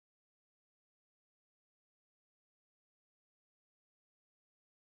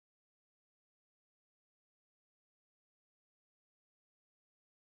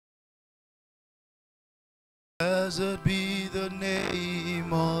Blessed be the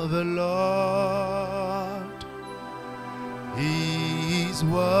name of the Lord. He is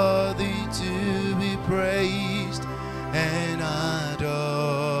worthy to be praised and adored.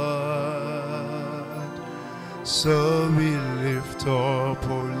 So we lift up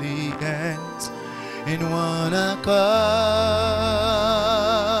holy hands in one accord,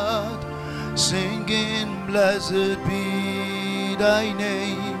 singing, blessed be thy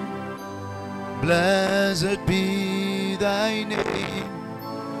name, blessed be thy name,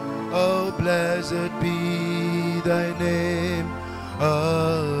 oh blessed be thy name,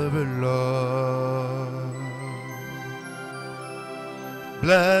 our Lord.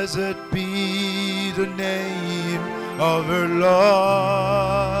 Blessed be the name of our Lord.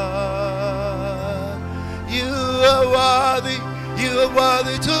 You are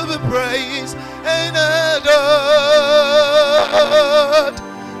worthy to be praised and adored.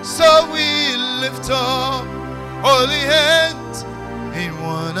 So we lift up holy hands in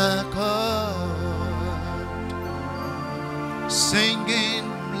one accord, singing,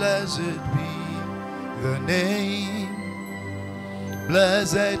 blessed be the name,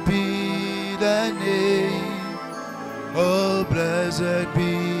 blessed be the name, oh blessed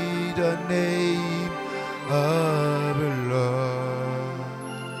be the name of the Lord.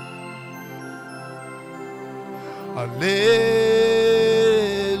 Hallelujah,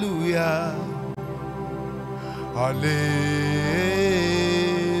 hallelujah,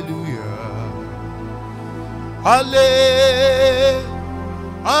 hallelujah,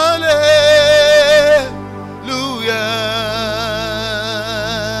 hallelujah,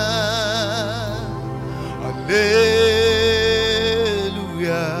 hallelujah,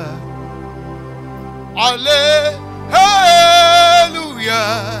 hallelujah,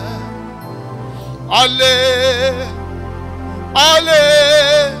 hallelujah,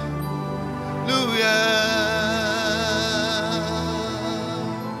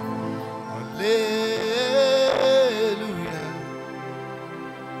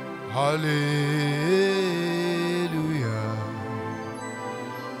 hallelujah,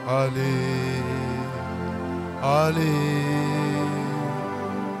 hallelujah, hallelujah.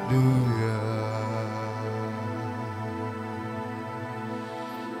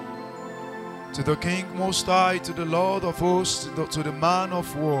 To the King Most High, to the Lord of hosts, to the man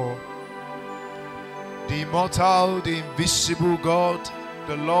of war, the immortal, the invisible God,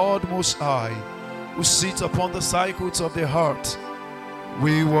 the Lord Most High, who sits upon the cycles of the heart,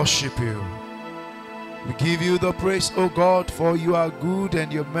 we worship you. We give you the praise, O God, for you are good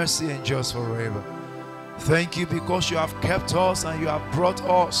and your mercy endures forever. Thank you because you have kept us and you have brought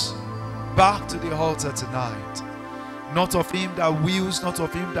us back to the altar tonight. Not of him that wills, not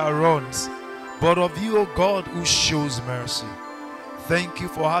of him that runs, but of you, O God, who shows mercy. Thank you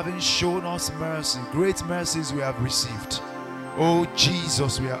for having shown us mercy. Great mercies we have received. Oh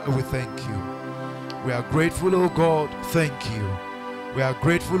Jesus, we thank you. We are grateful, O God. Thank you. We are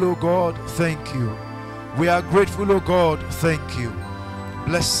grateful, O God. Thank you. We are grateful, O God. Thank you.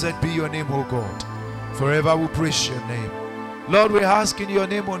 Blessed be your name, O God. Forever we praise your name. Lord, we're asking your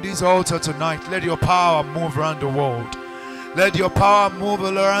name on this altar tonight. Let your power move around the world. Let your power move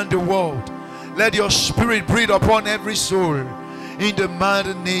around the world. Let your spirit breathe upon every soul in the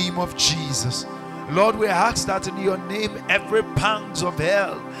mighty name of Jesus. Lord, we ask that in your name every pangs of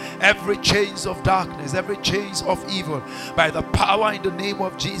hell, every chains of darkness, every chains of evil, by the power in the name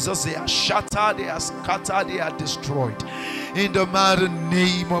of Jesus, they are shattered, they are scattered, they are destroyed. In the mighty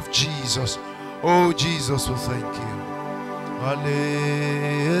name of Jesus. Oh Jesus, we thank you. Hallelujah.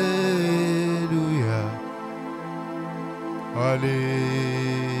 Hallelujah.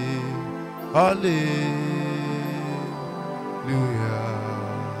 Hallelujah.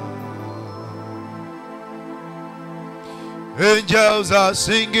 Angels are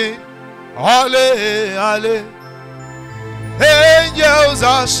singing, Halle, Halle. Angels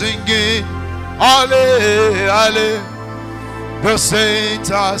are singing, Halle, Halle. The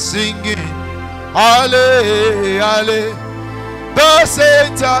saints are singing, Halle, Halle. The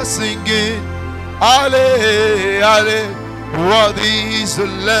saints are singing, Halle, Halle. Worthy is the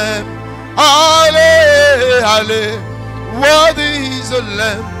Lamb, Halle, Halle. Worthy is the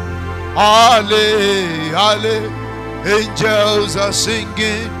Lamb, Halle, Halle. Angels are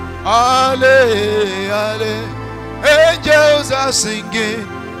singing, Halle, Halle. Angels are singing,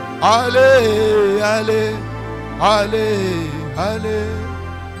 Halle, Halle, Halle, Halle,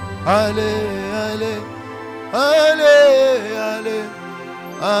 Halle, Halle, Halle,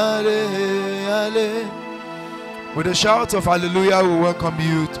 Halle, Halle. With a shout of hallelujah, we welcome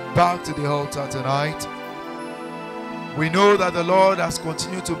you back to the altar tonight. We know that the Lord has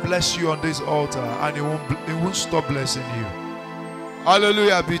continued to bless you on this altar, and He won't stop blessing you.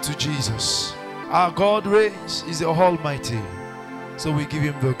 Hallelujah be to Jesus. Our God reigns, is the Almighty, so we give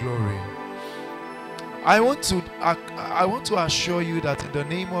Him the glory. I want to assure you that in the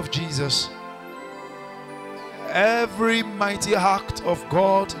name of Jesus, every mighty act of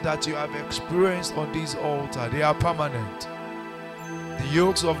God that you have experienced on this altar, they are permanent. The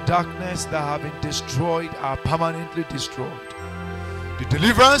yokes of darkness that have been destroyed are permanently destroyed. The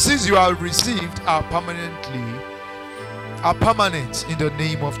deliverances you have received are permanent in the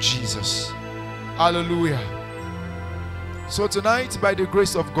name of Jesus. Hallelujah. So tonight, by the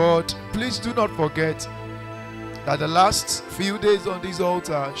grace of God, please do not forget that the last few days on this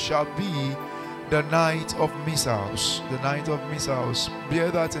altar shall be the night of missiles. The night of missiles. Bear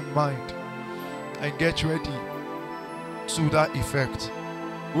that in mind and get ready to that effect.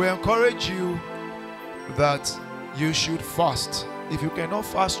 We encourage you that you should fast. If you cannot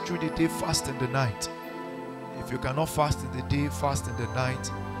fast through the day, fast in the night. If you cannot fast in the day, fast in the night.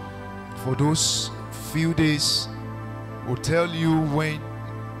 For those few days, we'll tell you when.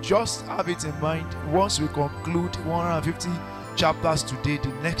 Just have it in mind. Once we conclude 150 chapters today,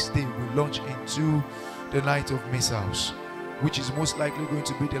 the next day we launch into the night of missiles, which is most likely going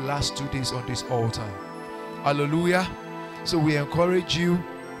to be the last 2 days on this altar. Hallelujah. So we encourage you,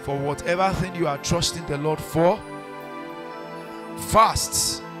 for whatever thing you are trusting the Lord for,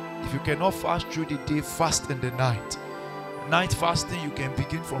 fast. If you cannot fast through the day, fast in the night. Night fasting, you can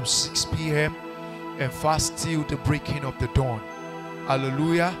begin from 6 p.m. and fast till the breaking of the dawn.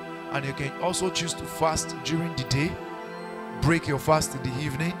 Hallelujah. And you can also choose to fast during the day, break your fast in the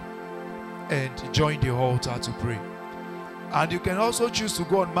evening, and join the altar to pray. And you can also choose to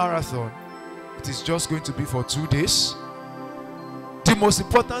go on marathon. It is just going to be for 2 days. The most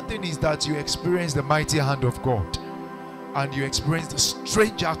important thing is that you experience the mighty hand of God, and you experience the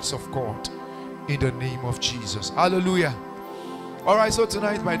strange acts of God in the name of Jesus. Hallelujah. All right, so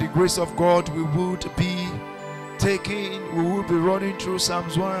tonight, by the grace of God, we will be running through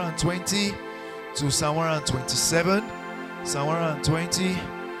Psalms 120 to Psalm 127. Psalm 120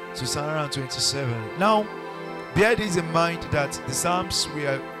 to Psalm 127. Now, bear this in mind that the Psalms we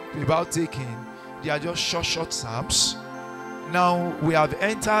are about taking, they are just short Psalms. Now, we have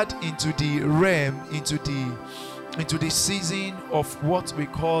entered into the realm, into the season of what we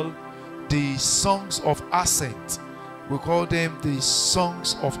call the songs of ascent. We call them the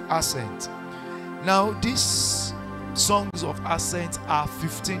songs of ascent. Now, these songs of ascent are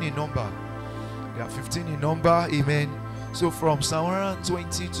 15 in number. They are 15 in number. Amen. So from Psalm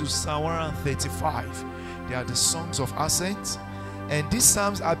 120 to Psalm 135, they are the songs of ascent. And these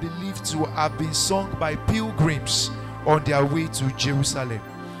psalms are believed to have been sung by pilgrims on their way to Jerusalem.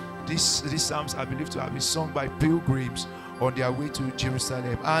 These psalms are believed to have been sung by pilgrims on their way to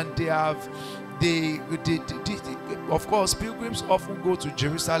Jerusalem. And of course, pilgrims often go to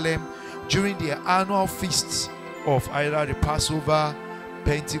Jerusalem during their annual feasts of either the Passover,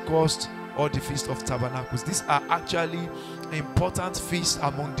 Pentecost, or the Feast of Tabernacles. These are actually important feasts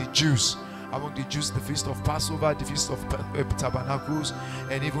among the Jews. Among the Jews, the Feast of Passover, the Feast of Tabernacles,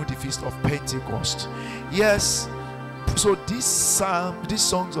 and even the Feast of Pentecost. Yes, so these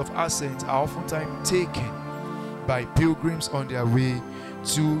songs of ascent are oftentimes taken by pilgrims on their way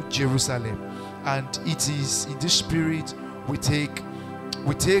to Jerusalem. And it is in this spirit we take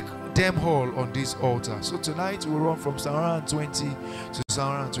them all on this altar. So tonight we'll run from Psalm 120 to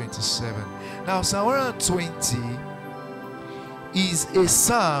Psalm 127. Now, Psalm 120 is a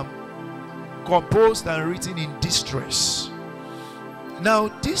psalm composed and written in distress. Now,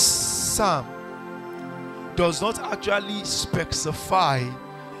 this psalm does not actually specify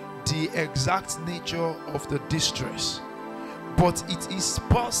the exact nature of the distress, but it is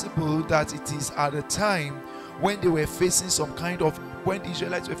possible that it is at a time when they were facing when the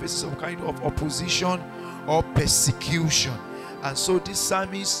Israelites were facing some kind of opposition or persecution. And so this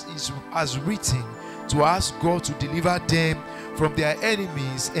psalmist has written to ask God to deliver them from their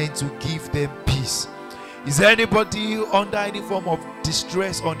enemies and to give them peace. Is there anybody under any form of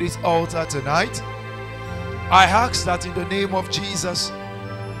distress on this altar tonight? I ask that in the name of Jesus,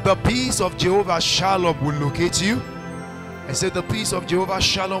 the peace of Jehovah Shalom will locate you. I said the peace of Jehovah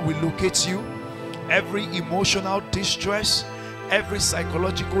Shalom will locate you. Every emotional distress, every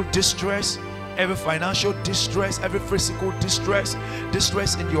psychological distress, every financial distress, every physical distress,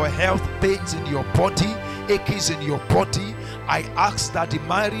 distress in your health, pains in your body, aches in your body, I ask that the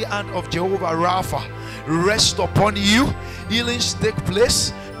mighty hand of Jehovah Rapha rest upon you. Healings take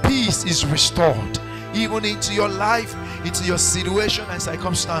place. Peace is restored. even into your life, into your situation and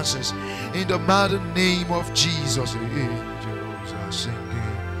circumstances. In the mighty name of Jesus. Angels are singing.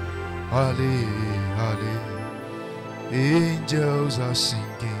 Hallelujah. Hallelujah. Angels are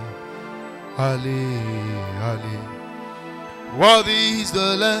singing. Hallelujah. Hallelujah. Worthy is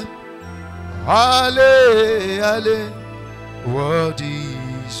the Lamb. Hallelujah. Hallelujah. Worthy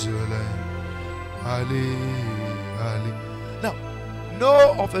is the Lamb. Hallelujah. Hallelujah. Now,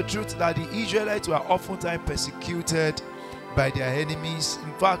 know of a truth that the Israelites were oftentimes persecuted by their enemies.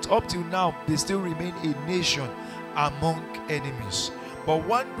 In fact, up till now, they still remain a nation among enemies. But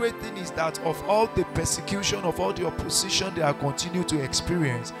one great thing is that of all the persecution, of all the opposition they have continued to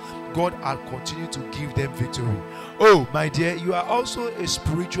experience, God has continued to give them victory. Oh, my dear, you are also a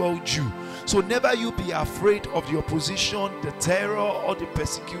spiritual Jew. So never you be afraid of the opposition, the terror, or the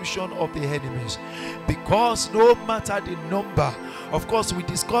persecution of the enemies. Because no matter the number, of course, we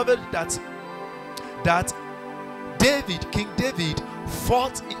discovered that King David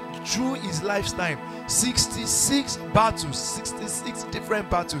fought through his lifetime 66 battles, 66 different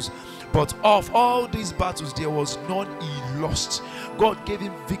battles. But of all these battles, there was none he lost. God gave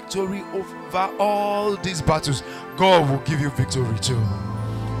him victory over all these battles. God will give you victory too.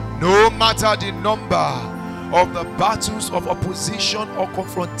 No matter the number of the battles of opposition or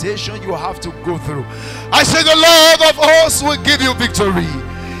confrontation you have to go through, I say the Lord of hosts will give you victory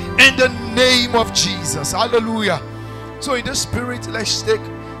in the name of Jesus. Hallelujah. So in the spirit, let's take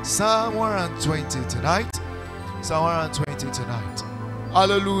Psalm 120 tonight. Psalm 120 tonight.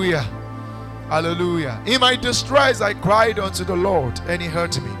 Hallelujah. Hallelujah. In my distress I cried unto the Lord, and he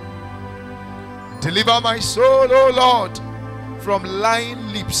heard me. Deliver my soul, O Lord, from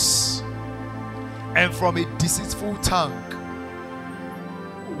lying lips and from a deceitful tongue.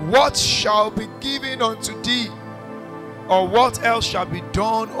 What shall be given unto thee, or what else shall be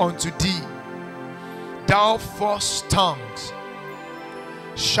done unto thee, thou false tongues,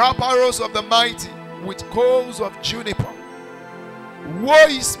 sharp arrows of the mighty, with coals of juniper? Woe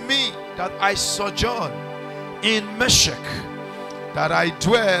is me that I sojourn in Meshech, that I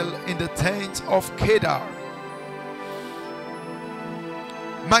dwell in the tent of Kedar.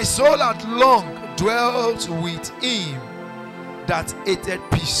 My soul hath long dwelt with him that hated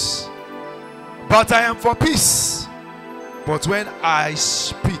peace. But I am for peace. But when I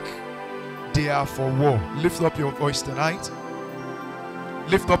speak, they are for war. Lift up your voice tonight.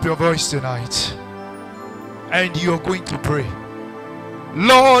 Lift up your voice tonight. And you're going to pray.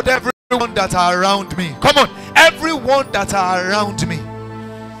 Lord, everyone that are around me. Come on. Everyone that are around me.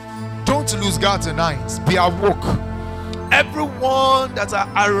 Don't lose God tonight. Be awoke. Everyone that are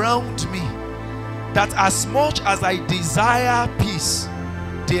around me, that as much as I desire peace,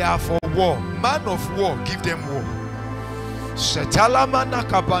 they are for war. Man of war, give them war.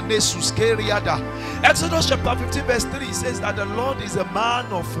 Exodus chapter 15 verse 3 says that the Lord is a man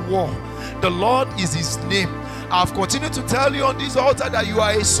of war. The Lord is his name. I've continued to tell you on this altar that you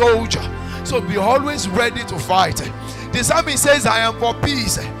are a soldier. So be always ready to fight. The psalmist says, I am for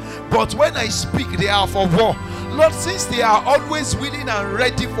peace, but when I speak, they are for war. Lord, since they are always willing and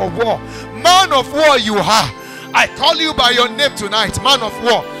ready for war, man of war you are. I call you by your name tonight, man of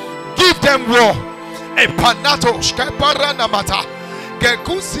war. Give them war. I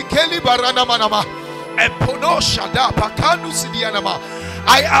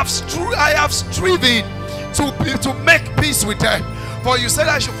have striven to make peace with them. For you said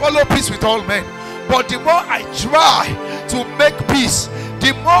I should follow peace with all men. But the more I try to make peace,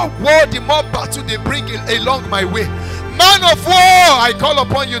 the more war, the more battle they bring along my way. Man of war, I call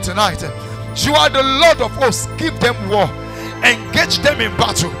upon you tonight. You are the Lord of hosts. Give them war. Engage them in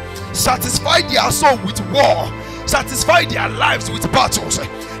battle. Satisfy their soul with war. Satisfy their lives with battles.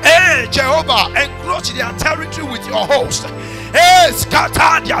 Hey, Jehovah, encroach their territory with your host. Hey,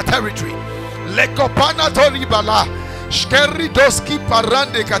 scatter their territory. Lekopana toribala. Shkeridoski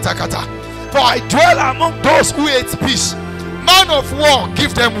parande katakata. For I dwell among those who hate peace. Man of war,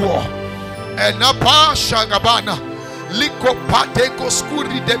 give them war. Enapa shagabana. Likopateko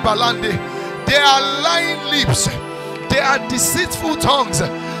skuri de balande. They are lying lips. They are deceitful tongues,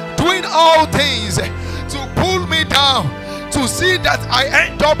 doing all things to pull me down, to see that I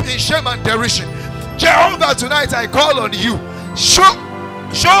end up in shame and derision. Jehovah, tonight I call on you. Show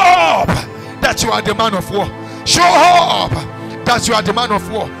up that you are the man of war. Show up that you are the man of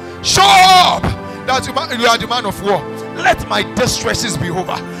war. Show up that you are the man of war. Let my distresses be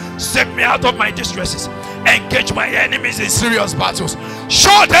over. Save me out of my distresses. Engage my enemies in serious battles.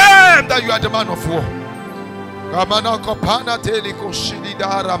 Show them that you are the man of war. Ramana kopana teliko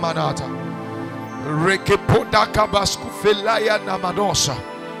shidida ramanata. Rekepoda kabasku felaya namadosa.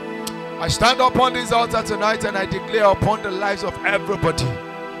 I stand upon this altar tonight and I declare upon the lives of everybody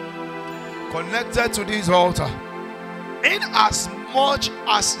connected to this altar, in as much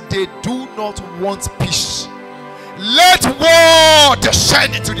as they do not want peace, let war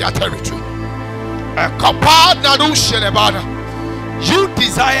descend into their territory. You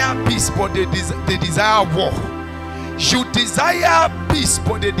desire peace, but they desire war. You desire peace,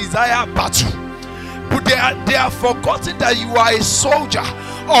 but they desire battle. But they are forgotten that you are a soldier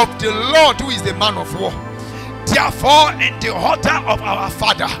of the Lord, who is the man of war. Therefore, in the order of our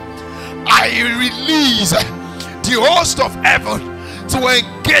Father, I release the host of heaven to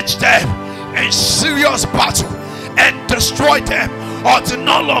engage them in serious battle and destroy them until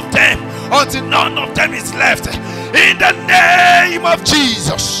none of them is left. In the name of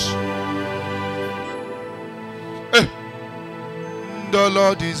Jesus. The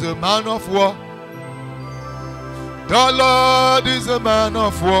Lord is a man of war. The Lord is a man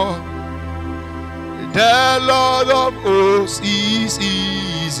of war. The Lord of hosts is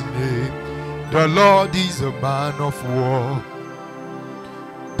his name. The Lord is a man of war.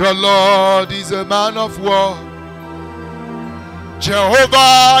 The Lord is a man of war.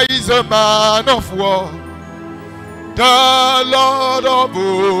 Jehovah is a man of war. The Lord of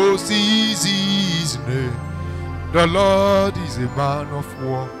hosts is his name. The Lord is a man of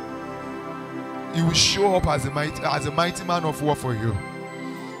war. He will show up as a mighty man of war for you.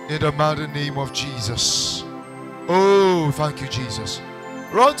 In the mighty name of Jesus. Oh, thank you, Jesus.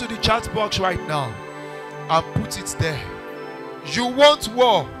 Run to the chat box right now and put it there. You want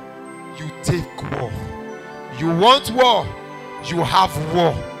war, you take war. You want war, you have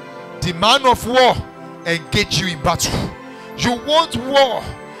war. The man of war engage you in battle. You want war,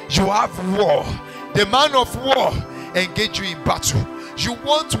 you have war. The man of war engage you in battle. You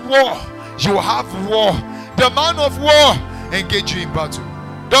want war, you have war. The man of war engage you in battle.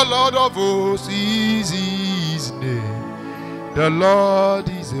 The Lord of hosts is his name. The Lord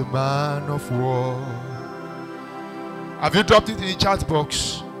is a man of war. Have you dropped it in the chat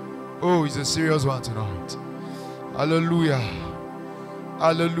box? Oh, it's a serious one tonight. Hallelujah.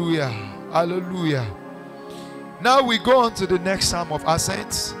 Hallelujah. Hallelujah. Now we go on to the next Psalm of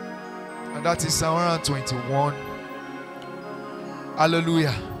Ascent, and that is Psalm 121.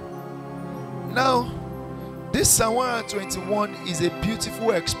 Hallelujah. Now, this Psalm 121 is a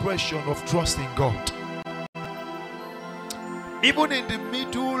beautiful expression of trust in God. Even in the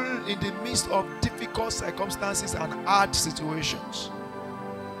midst of difficult circumstances and hard situations,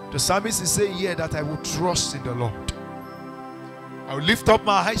 the psalmist is saying here that I will trust in the Lord. I will lift up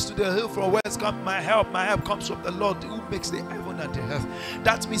my eyes to the hill, from whence comes my help. My help comes from the Lord who makes the heaven and the earth.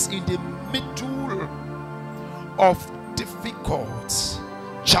 That means in the middle of difficult,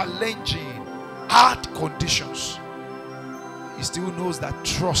 challenging, hard conditions, he still knows that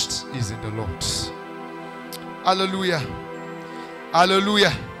trust is in the Lord. Hallelujah.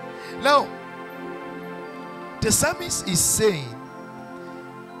 Hallelujah. Now, the psalmist is saying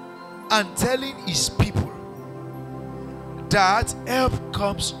and telling his people that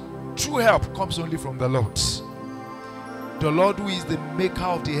true help comes only from the Lord. The Lord, who is the maker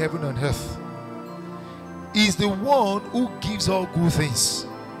of the heaven and earth, is the one who gives all good things,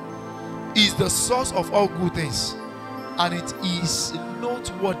 is the source of all good things, and it is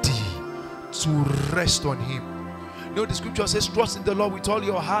noteworthy to rest on him. No, the scripture says, trust in the Lord with all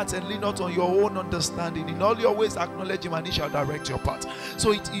your heart and lean not on your own understanding. In all your ways acknowledge him, and he shall direct your path.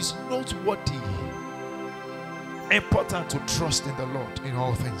 So it is noteworthy, important to trust in the Lord in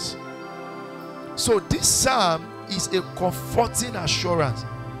all things. So this psalm is a comforting assurance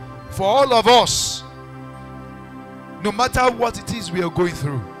for all of us, no matter what it is we are going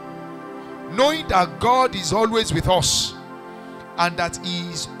through, knowing that God is always with us and that he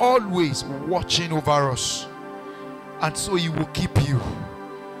is always watching over us, and so he will keep you.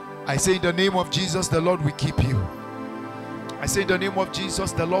 I say in the name of Jesus, the Lord will keep you. I say in the name of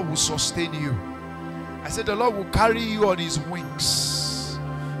Jesus, the Lord will sustain you. I say the Lord will carry you on his wings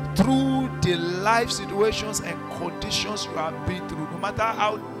through the life situations and conditions you have been through. No matter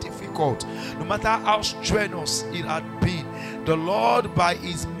how difficult, no matter how strenuous it had been, the Lord by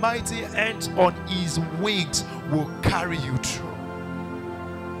his mighty hands on his wings will carry you through.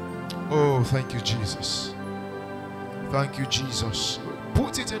 Oh, thank you, Jesus. Thank you, Jesus.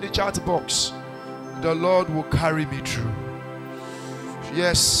 Put it in the chat box. The Lord will carry me through.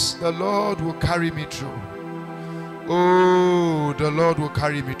 Yes, the Lord will carry me through. Oh, the Lord will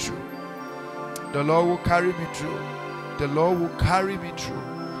carry me through. The Lord will carry me through. The Lord will carry me through.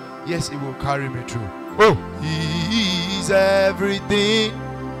 Yes, he will carry me through. Oh, he is everything.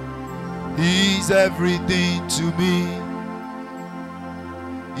 He is everything to me.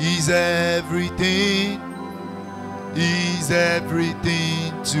 He's everything. He's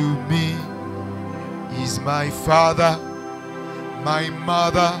everything to me. He's my father, my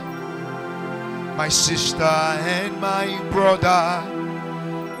mother, my sister and my brother.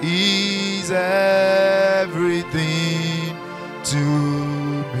 He's everything to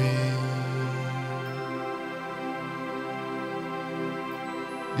me.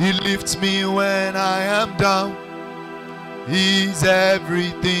 He lifts me when I am down. He's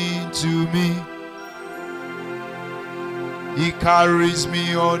everything to me. He carries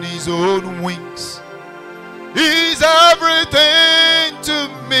me on his own wings. He's everything to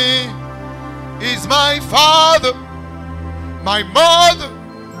me. He's my father, my mother,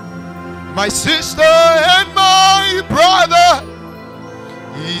 my sister and my brother.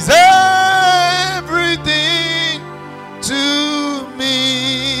 He's everything to me.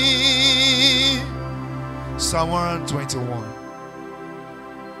 Psalm 121.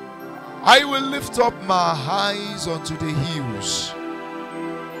 I will lift up my eyes unto the hills,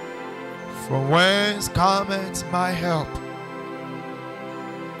 from whence cometh my help.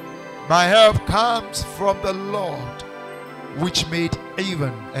 My help comes from the Lord, which made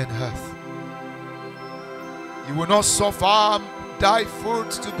heaven and earth. He will not suffer thy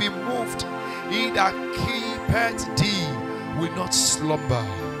foot to be moved. He that keepeth thee will not slumber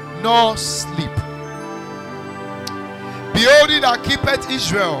nor sleep. Behold, he that keepeth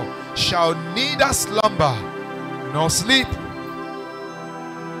Israel shall neither slumber nor sleep.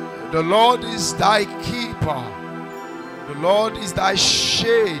 The Lord is thy keeper. The Lord is thy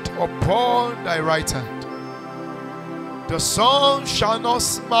shade upon thy right hand. The sun shall not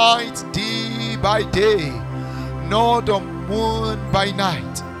smite thee by day, nor the moon by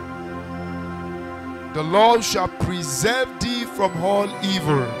night. The Lord shall preserve thee from all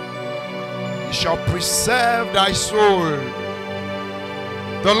evil. He shall preserve thy soul.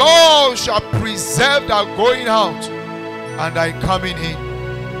 The Lord shall preserve thy going out and thy coming in,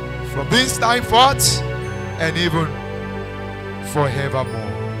 from this time forth and even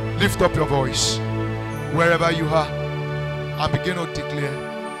forevermore. Lift up your voice wherever you are and begin to declare,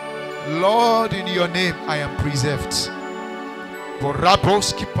 Lord, in your name I am preserved.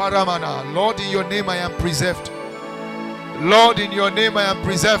 Lord, in your name I am preserved. Lord, in your name I am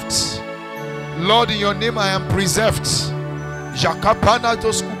preserved. Lord, in your name I am preserved. You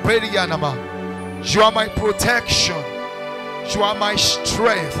are my protection. You are my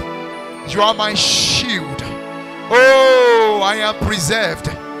strength. You are my shield. Oh, I am preserved.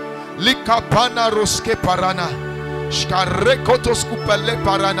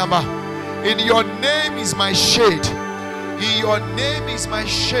 In your name is my shade. In your name is my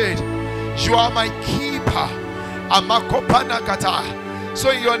shade. You are my keeper. So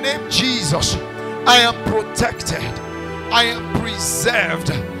in your name, Jesus, I am protected. I am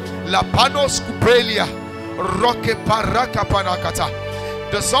preserved.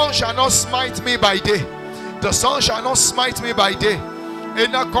 The sun shall not smite me by day. The sun shall not smite me by day.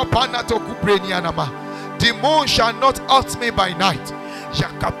 The moon shall not hurt me by night.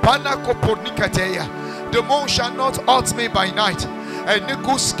 The moon shall not hurt me by night.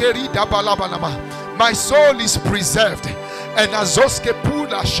 My soul is preserved.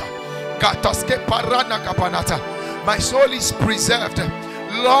 My soul is preserved.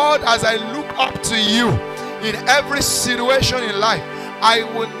 Lord, as I look up to you in every situation in life, I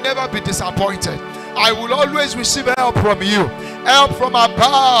will never be disappointed. I will always receive help from you. Help from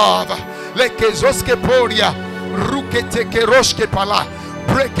above.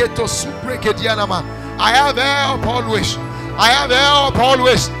 I have help always. I have help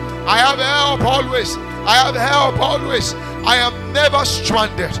always. I have help always. I have help always. I am never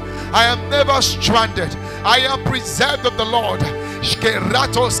stranded. I am never stranded. I am preserved of the Lord.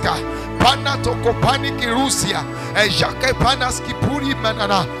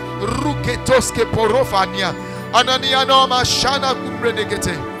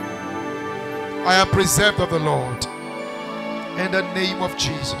 I am preserved of the Lord. In the name of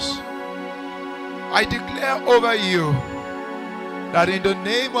Jesus, I declare over you that in the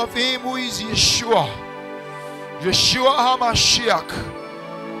name of Him who is Yeshua, Yeshua HaMashiach,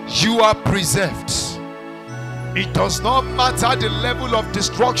 you are preserved. It does not matter the level of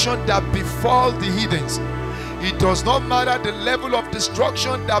destruction that befall the heathens. It does not matter the level of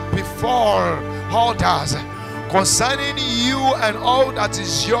destruction that befall others. Concerning you and all that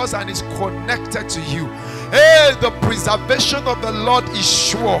is yours and is connected to you, hey, the preservation of the Lord is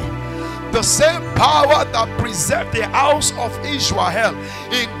sure. The same power that preserved the house of Israel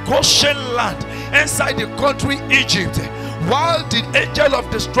in Goshen land inside the country Egypt, while the angel of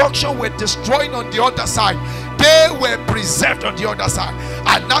destruction were destroying on the other side, they were preserved on the other side.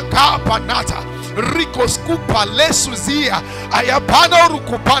 Anaka panata, rikos kupale suzia, ayapano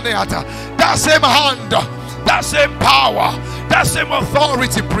rukupaneata. That same hand, that same power, that same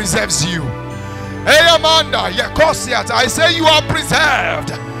authority preserves you. Hey Amanda, Yakosiat, I say you are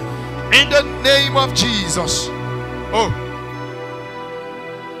preserved in the name of Jesus. Oh.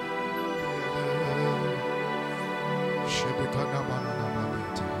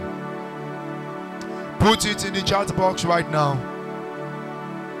 Put it in the chat box right now.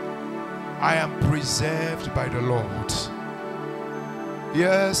 I am preserved by the Lord.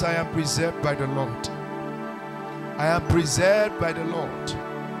 Yes, I am preserved by the Lord. I am preserved by the Lord.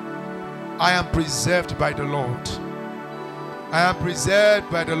 I am preserved by the Lord. I am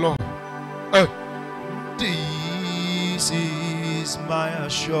preserved by the Lord. This is my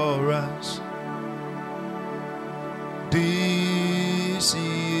assurance. This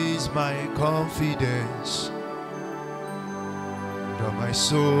is my confidence, that my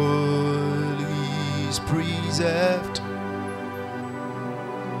soul is preserved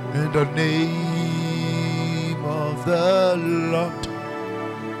in the name of the Lord.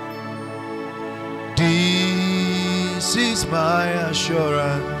 This is my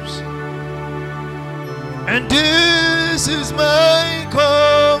assurance, and this is my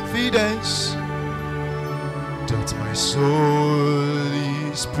confidence, that my soul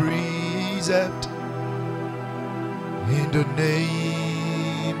is preserved in the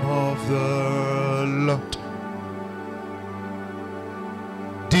name of the Lord.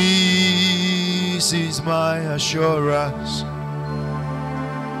 This is my assurance,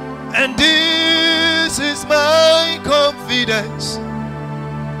 and this is my confidence,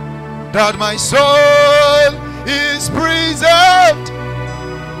 that my soul is preserved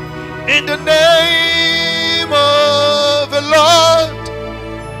in the name of the Lord.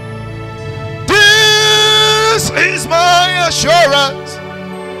 This is my assurance,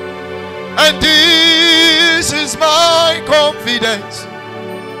 and this is my confidence,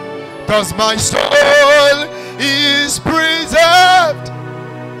 that my soul is preserved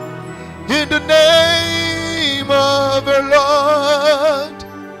in the name of the Lord.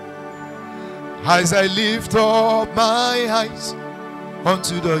 As I lift up my eyes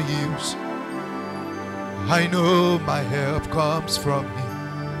unto the hills, I know my help comes from Him,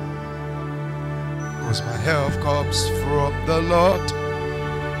 because my help comes from the Lord,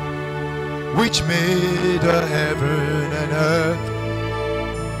 which made the heaven and earth.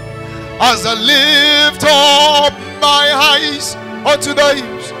 As I lift up my eyes unto the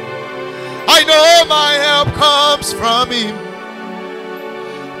hills, I know my help comes from Him.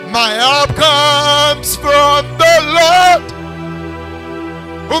 My help comes from the Lord,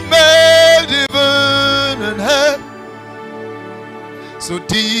 who made heaven and earth. So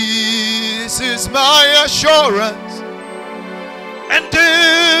this is my assurance, and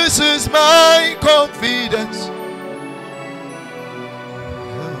this is my confidence.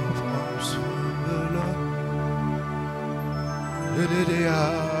 Help comes from the Lord.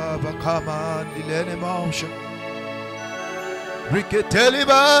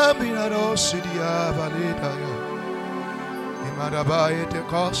 Riketeliba minarosidia validaya.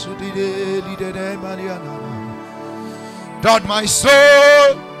 That my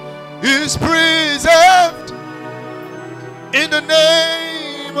soul is preserved in the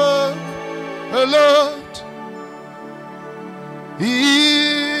name of the Lord.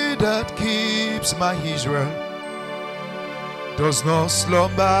 He that keeps my Israel does not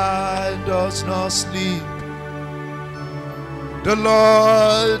slumber and does not sleep. The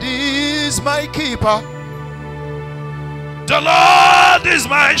Lord is my keeper. The Lord is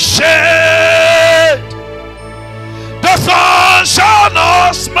my shade. The sun shall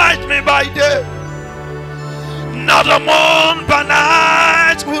not smite me by day, nor the moon by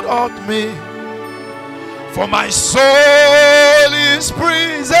night would hurt me. For my soul is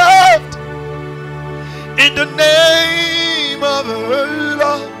preserved in the name of the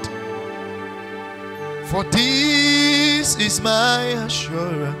Lord. For this is my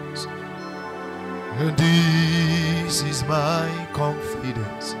assurance, and this is my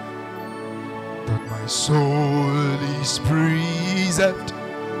confidence, that my soul is preserved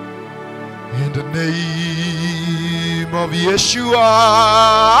in the name of Yeshua.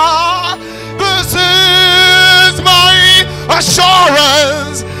 This is my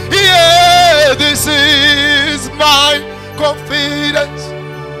assurance. Yeah, this is my confidence,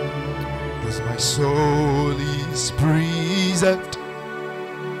 that my soul is preserved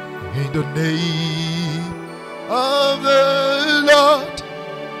in the name of the Lord.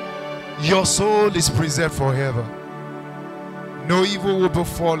 Your soul is preserved forever. No evil will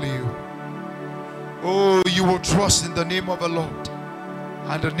befall you. Oh, you you will trust in the name of the Lord.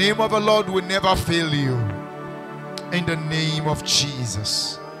 And the name of the Lord will never fail you. In the name of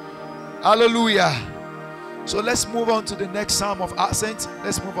Jesus. Hallelujah. So let's move on to the next Psalm of Ascent.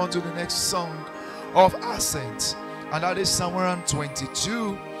 Let's move on to the next song of Ascent. And that is Psalm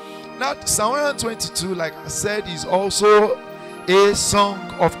 122. Now, Psalm 122, like I said, is also a song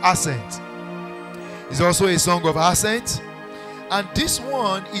of ascent. It's also a song of ascent. And this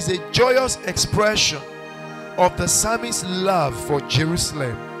one is a joyous expression of the psalmist's love for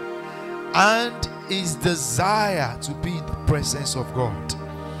Jerusalem and his desire to be in the presence of God.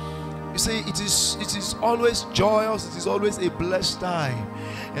 You see, it is always joyous, it is always a blessed time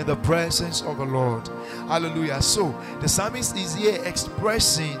in the presence of the Lord. Hallelujah. So the psalmist is here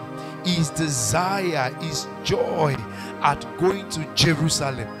expressing his desire, his joy at going to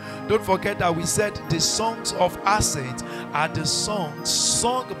Jerusalem. Don't forget that we said the songs of ascent are the songs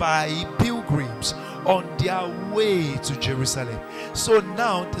sung by pilgrims on their way to Jerusalem. So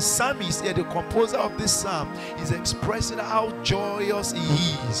now the psalmist here, the composer of this psalm, is expressing how joyous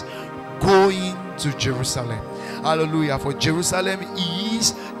he is going to Jerusalem. Hallelujah. For Jerusalem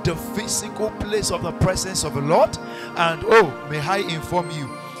is the physical place of the presence of the Lord. And oh, may I inform you,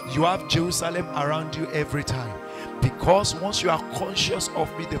 you have Jerusalem around you every time. Because once you are conscious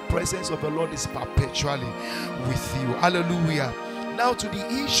of me, the presence of the Lord is perpetually with you. Hallelujah. Now to the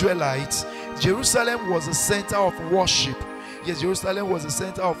Israelites, Jerusalem was a center of worship. Yes, Jerusalem was a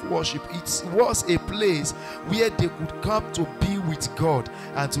center of worship. It was a place where they could come to be with God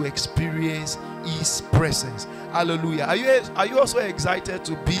and to experience His presence. Hallelujah. Are you also excited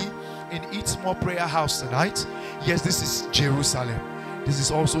to be in It's More Prayer House tonight? Yes, this is Jerusalem. This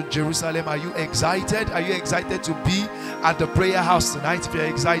is also Jerusalem. Are you excited? Are you excited to be at the prayer house tonight? If you're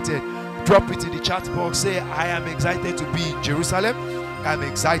excited, drop it in the chat box. Say, I am excited to be in Jerusalem. I'm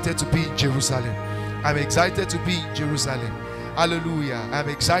excited to be in Jerusalem. I'm excited to be in Jerusalem. Hallelujah. I'm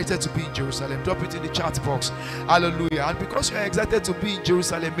excited to be in Jerusalem. Drop it in the chat box. Hallelujah. And because you're excited to be in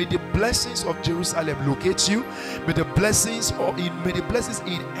Jerusalem, may the blessings of Jerusalem locate you. May the blessings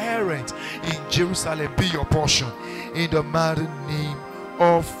inherent in Jerusalem be your portion. In the mighty name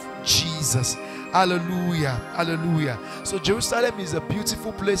of Jesus. Hallelujah. Hallelujah. So Jerusalem is a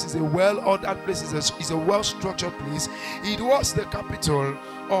beautiful place. It's a well-ordered place. It's a well-structured place. It was the capital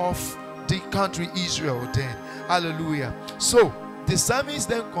of the country Israel then. Hallelujah. So the psalmist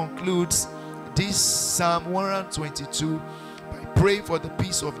then concludes this Psalm 122 by praying for the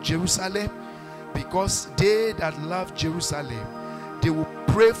peace of Jerusalem, because they that love Jerusalem, they will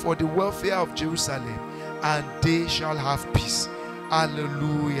pray for the welfare of Jerusalem, and they shall have peace.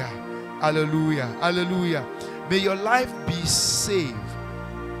 Hallelujah. Hallelujah. Hallelujah. May your life be safe.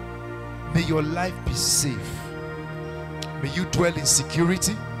 May your life be safe. May you dwell in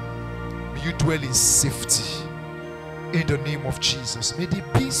security. May you dwell in safety. In the name of Jesus. May the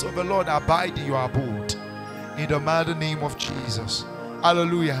peace of the Lord abide in your abode. In the mighty name of Jesus.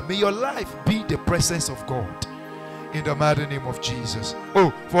 Hallelujah. May your life be the presence of God. In the mighty name of Jesus.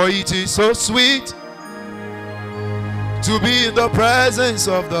 Oh, for it is so sweet to be in the presence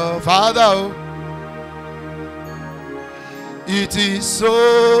of the Father. It is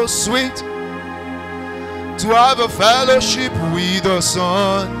so sweet to have a fellowship with the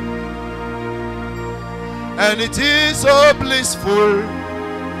Son. And it is so blissful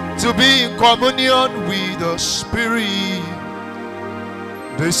to be in communion with the Spirit.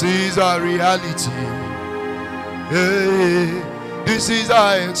 This is our reality. Hey, this is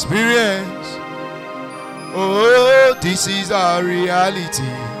our experience. Oh, this is our reality.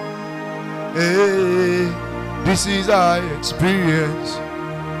 Hey, this is our experience.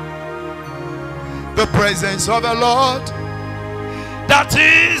 The presence of the Lord, that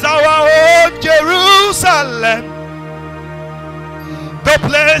is our own Jerusalem. The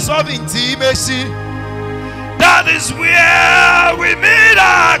place of intimacy, that is where we meet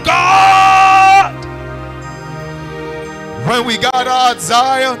our God. When we gather at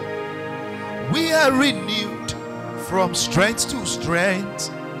Zion, we are renewed from strength to strength.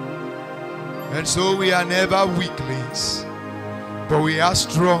 And so we are never weaklings, but we are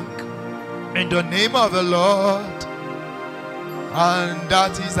strong in the name of the Lord. And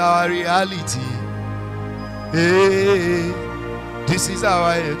that is our reality. Hey, this is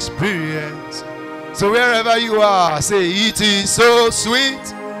our experience. So wherever you are, say, it is so sweet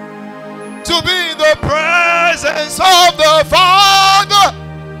to be in the presence of the Father.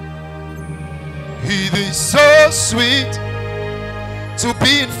 It is so sweet to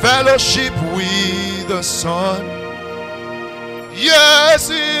be in fellowship with the Son. Yes,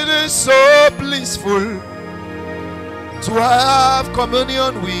 it is so blissful to have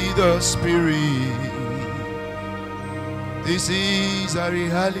communion with the Spirit. This is a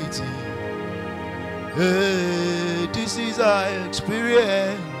reality. This is our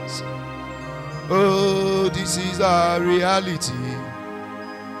experience. Oh, this is our reality.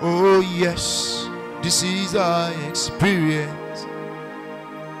 Oh, yes, this is our experience.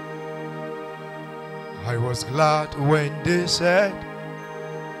 I was glad when they said,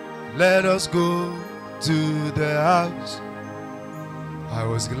 let us go to the house. I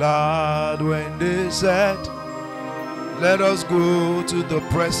was glad when they said, let us go to the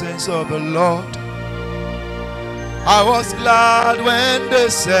presence of the Lord. I was glad when they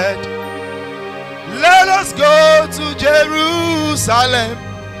said, let us go to Jerusalem.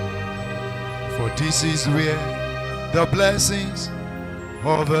 For this is where the blessings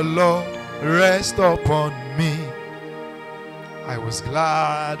of the Lord rest upon me. I was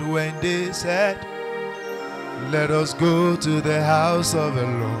glad when they said, let us go to the house of the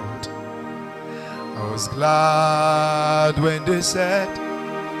Lord. I was glad when they said,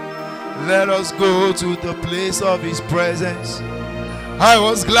 let us go to the place of His presence. I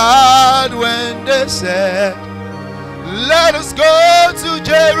was glad when they said, let us go to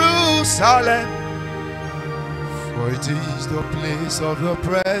Jerusalem. For it is the place of the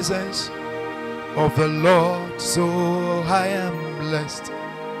presence of the Lord. So I am blessed.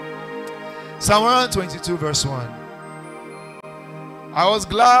 Psalm 122 verse 1. I was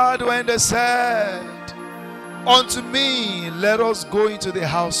glad when they said unto me, let us go into the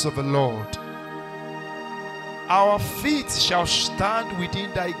house of the Lord. Our feet shall stand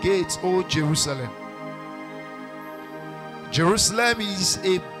within thy gates, O Jerusalem. Jerusalem is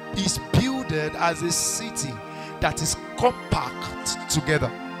builded as a city that is compact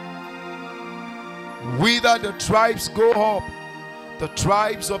together. Whither the tribes go up, the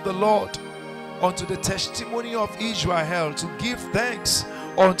tribes of the Lord, unto the testimony of Israel, to give thanks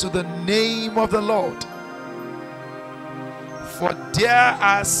unto the name of the Lord. For there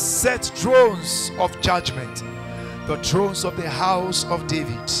are set thrones of judgment, the thrones of the house of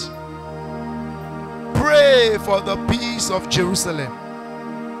David. Pray for the peace of Jerusalem.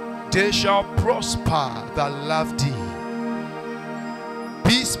 They shall prosper that love thee.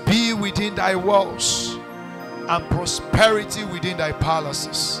 Peace be within thy walls, and prosperity within thy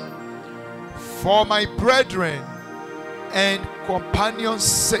palaces. For my brethren and companions'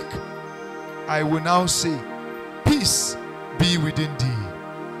 sake, I will now say, peace be within thee.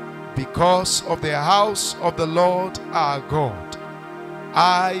 Because of the house of the Lord our God,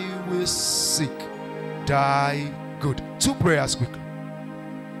 I will seek thy good. 2 prayers quickly.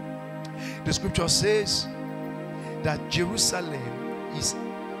 The scripture says that Jerusalem is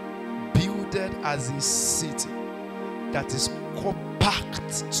builded as a city that is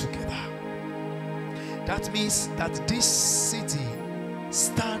compact together. That means that this city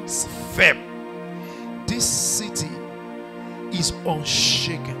stands firm. This city is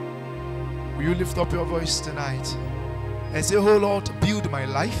unshaken. Will you lift up your voice tonight and say, oh Lord, build my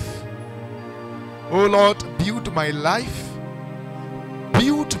life. Oh Lord, build my life.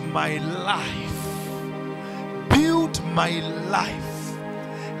 Build my life. Build my life.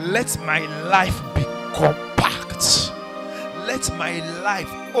 Let my life be compact. Let my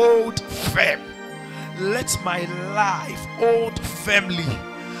life hold firm. Let my life hold firmly.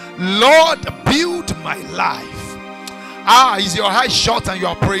 Lord, build my life. Is your eyes shut and you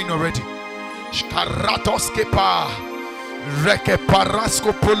are praying already?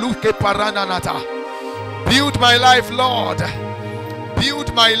 Build my life, Lord.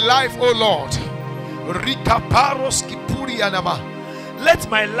 Build my life, oh Lord. Let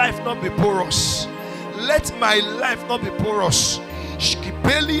my life not be porous. Let my life not be porous.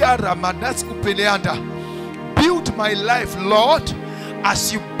 Build my life, Lord,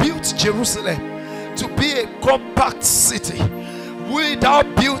 as you built Jerusalem to be a compact city.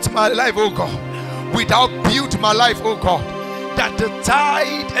 Without built my life, oh God. Without built my life, oh God. That the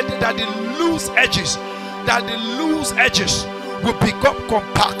tide and that the loose edges will become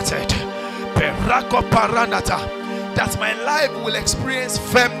compacted. That my life will experience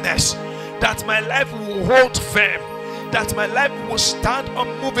firmness. That my life will hold firm. That my life will stand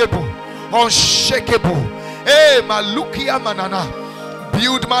unmovable, unshakable. Hey, Malukia Manana.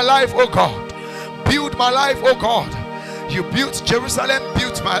 Build my life, oh God. Build my life, oh God. You built Jerusalem,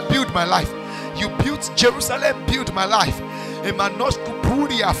 build my life. You built Jerusalem, build my life. Emanos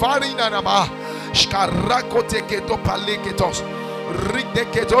kupuria farina nama. Shkarako keto paleketos.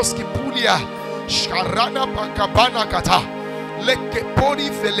 Rideketos kipulia. Shkarana pakabana kata. Lekepori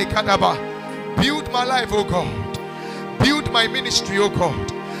felekanaba. Build my life, oh God. Build my ministry, oh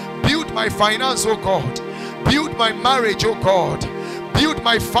God. Build my finance, oh God. Build my marriage, oh God. Build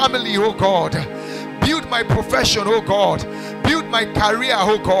my family, oh God. Build my profession, oh God. my career,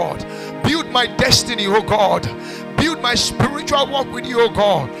 oh God. Build my destiny, oh God. Build my spiritual walk with you, oh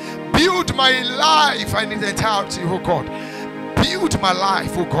God. Build my life and its entirety, oh God. Build my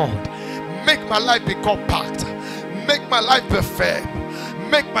life, oh God. Make my life be compact. Make my life be firm.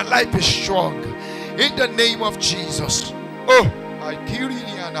 Make my life be strong. In the name of Jesus. Oh, I kill you.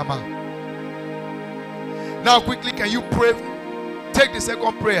 Now quickly, can you pray? Take the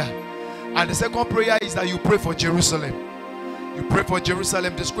second prayer. And the second prayer is that you pray for Jerusalem. You pray for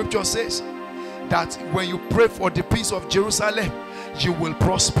Jerusalem. The scripture says that when you pray for the peace of Jerusalem, you will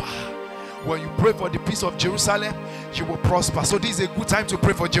prosper. When you pray for the peace of Jerusalem, you will prosper. So this is a good time to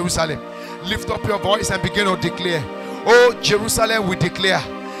pray for Jerusalem. Lift up your voice and begin to declare. Oh, Jerusalem, we declare,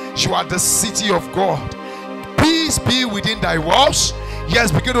 you are the city of God. Peace be within thy walls.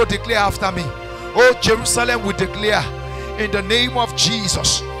 Yes, begin to declare after me. Oh, Jerusalem, we declare in the name of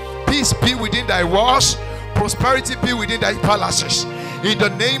Jesus. Peace be within thy walls. Prosperity be within thy palaces. In the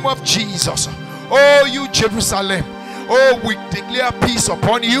name of Jesus. Oh, you Jerusalem. Oh, we declare peace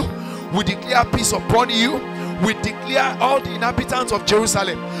upon you. We declare peace upon you. We declare all the inhabitants of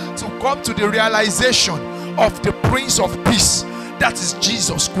Jerusalem to come to the realization of the Prince of Peace. That is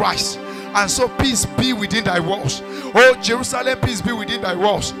Jesus Christ. And so peace be within thy walls. Oh, Jerusalem, peace be within thy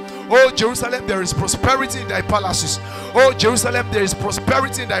walls. Oh, Jerusalem, there is prosperity in thy palaces. Oh, Jerusalem, there is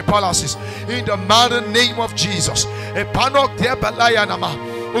prosperity in thy palaces. In the mighty name of Jesus. Epanok debalayanama.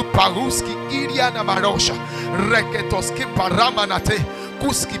 Uparuski irianamarosha. Reketoski paramanate.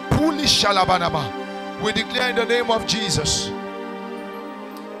 Kuski puli shalabanama. We declare in the name of Jesus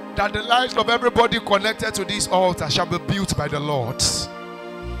that the lives of everybody connected to this altar shall be built by the Lord.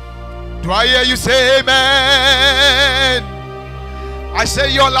 Do I hear you say amen? I say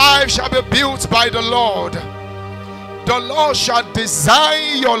your life shall be built by the Lord. The Lord shall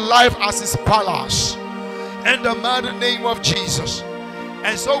design your life as his palace in the mighty name of Jesus.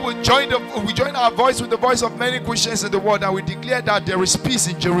 And so we join our voice with the voice of many Christians in the world, and we declare that there is peace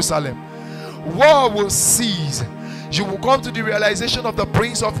in Jerusalem. War will cease. You will come to the realization of the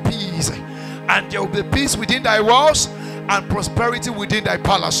Prince of Peace, and there will be peace within thy walls and prosperity within thy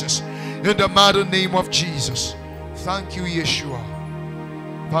palaces. In the mighty name of Jesus. Thank you, Yeshua.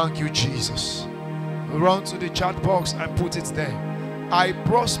 Thank you, Jesus. Run to the chat box and put it there. I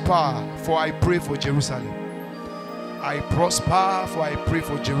prosper, for I pray for Jerusalem. I prosper, for I pray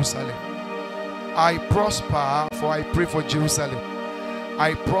for Jerusalem. I prosper, for I pray for Jerusalem.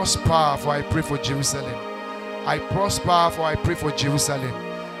 I prosper, for I pray for Jerusalem. I prosper, for I pray for Jerusalem.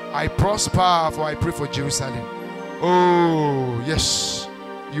 I prosper, for I pray for Jerusalem. Oh, yes.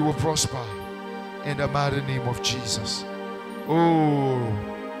 You will prosper in the mighty name of Jesus. Oh,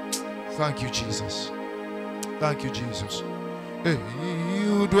 thank you, Jesus. Thank you, Jesus. Hey,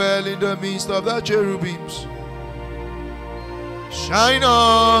 you dwell in the midst of the cherubims. Shine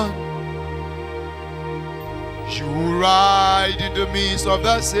on. You ride in the midst of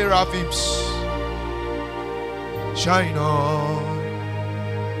the seraphims. Shine on.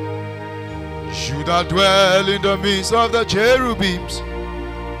 You that dwell in the midst of the cherubims.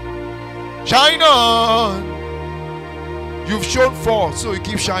 Shine on. You've shone forth, so you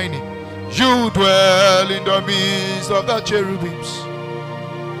keep shining. You dwell in the midst of the cherubims.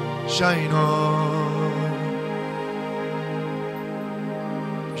 Shine on.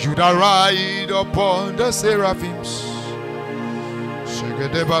 You that ride upon the seraphims.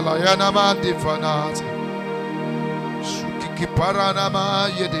 Shegedebalayana mandifanata. Sukiki paranama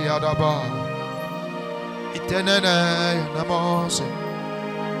yede adaba. Itenene namose.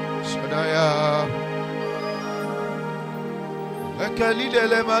 Sadaya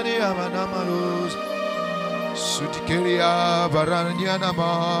Ekalile mani amanamalos Sutikeria baranyana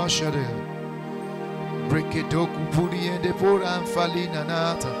mashade Brekedoku puri and the poor and falina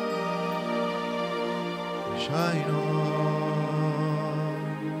nata. Shine on.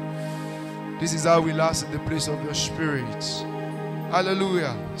 This is how we last in the place of your spirit.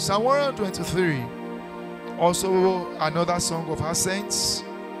 Hallelujah. Psalm 123. Also another song of our saints.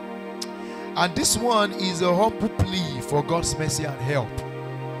 And this one is a humble plea for God's mercy and help.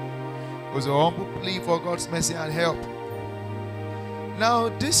 It was a humble plea for God's mercy and help. Now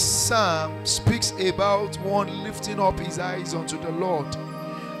this psalm speaks about one lifting up his eyes unto the Lord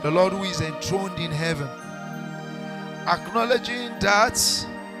who is enthroned in heaven, acknowledging that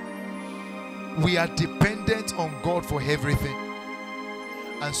we are dependent on God for everything.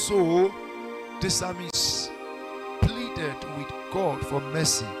 And so this psalmist pleaded with God for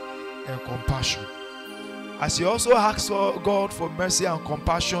mercy and compassion. As you also ask for God for mercy and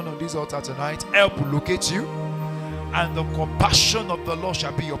compassion on this altar tonight, help will locate you, and the compassion of the Lord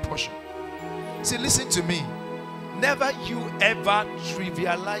shall be your portion. See, listen to me. never you ever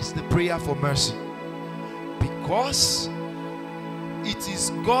trivialize the prayer for mercy, because it is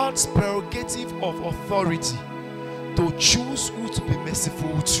God's prerogative of authority to choose who to be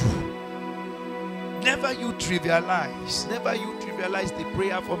merciful to. Never you trivialize the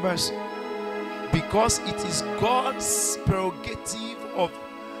prayer for mercy, because it is God's prerogative of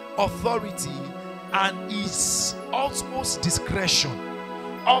authority and his utmost discretion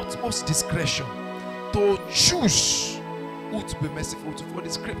to choose who to be merciful to. For the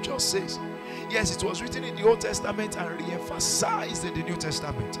scripture says, yes, it was written in the Old Testament and re-emphasized in the New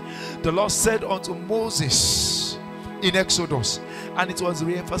Testament. The Lord said unto Moses in Exodus, and it was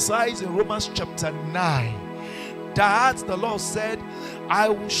re-emphasized in Romans chapter 9, that the Lord said, I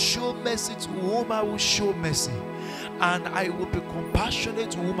will show mercy to whom I will show mercy, and I will be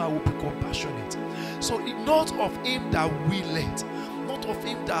compassionate to whom I will be compassionate. So not of him that willeth, not of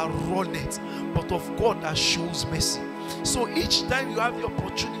him that runneth, but of God that shows mercy. So each time you have the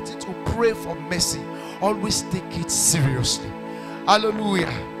opportunity to pray for mercy, always take it seriously.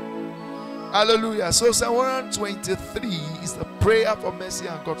 Hallelujah. Hallelujah. So Psalm 123 is the prayer for mercy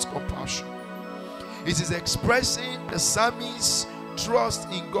and God's compassion. It is expressing the psalmist's trust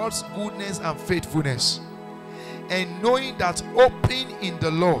in God's goodness and faithfulness, and knowing that hoping in the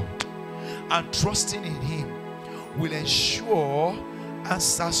Lord and trusting in him will ensure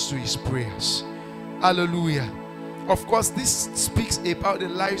answers to his prayers. Hallelujah. Of course, this speaks about the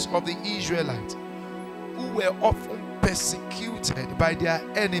lives of the Israelites, who were often persecuted by their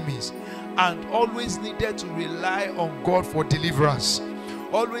enemies and always needed to rely on God for deliverance,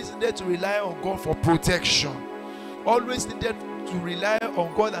 always needed to rely on God for protection, always needed to rely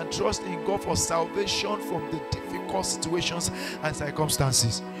on God and trust in God for salvation from the difficult situations and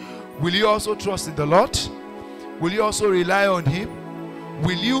circumstances. Will you also trust in the Lord? Will you also rely on him?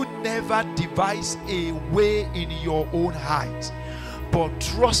 Will you never devise a way in your own height, but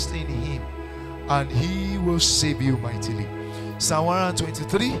trust in him, and he will save you mightily? Psalm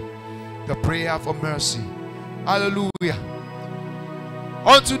 123, the prayer for mercy. Hallelujah.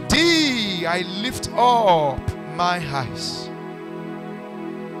 Unto thee I lift up my eyes,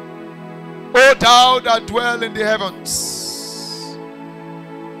 O thou that dwell in the heavens.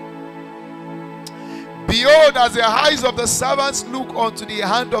 Behold, as the eyes of the servants look unto the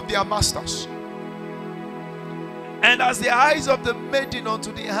hand of their masters, and as the eyes of the maiden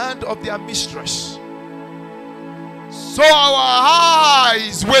unto the hand of their mistress, so our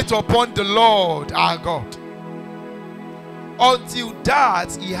eyes wait upon the Lord our God, until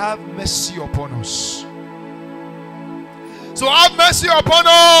that he have mercy upon us. So have mercy upon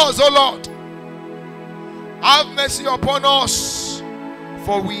us, O Lord. Have mercy upon us,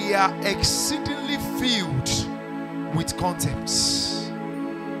 for we are exceedingly filled with contempt.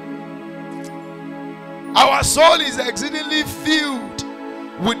 Our soul is exceedingly filled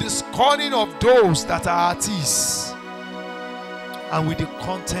with the scorning of those that are at ease, and with the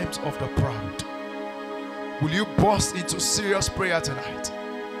contempt of the proud. Will you burst into serious prayer tonight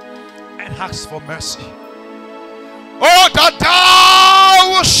and ask for mercy? Oh, that thou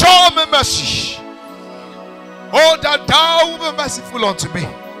will show me mercy. Oh, that thou will be merciful unto me.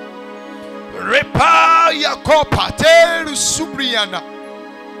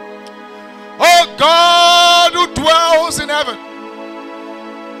 Oh God who dwells in heaven,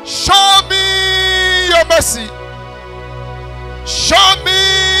 show me your mercy. Show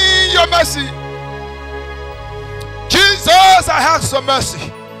me your mercy. Jesus, I have some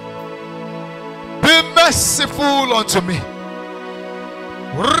mercy. Be merciful unto me.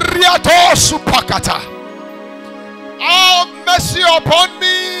 Have mercy upon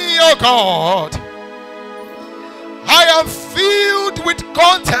me, O God. I am filled with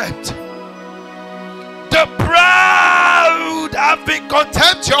contempt. The proud have been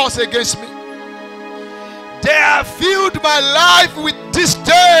contemptuous against me. They have filled my life with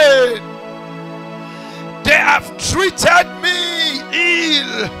disdain. They have treated me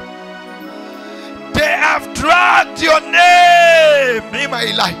ill. They have dragged your name in my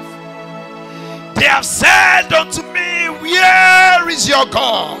life. They have said unto me, where is your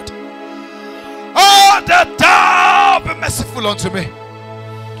God? Oh, that thou be merciful unto me.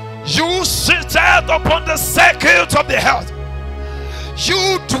 You sitteth upon the circuit of the earth.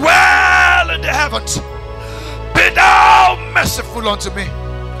 You dwell in the heavens. Be thou merciful unto me.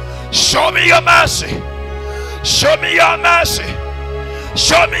 Show me your mercy. Show me your mercy.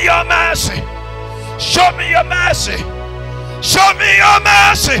 Show me your mercy. Show me your mercy. Show me your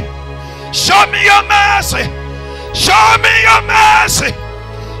mercy. Show me your mercy. Show me your mercy.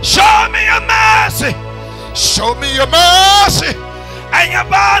 Show me your mercy. Show me your mercy. And your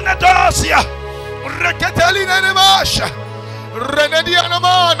banner dosia. Reketelina nemasha. Renediana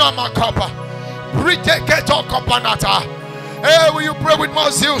mana makapa. Briteketo kopanata. Hey, will you pray with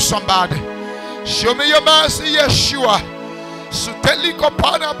more zeal, somebody? Show me your mercy, Yeshua. Suteli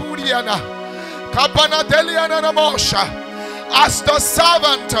kopana buriana. Kapana teliana namosha. As the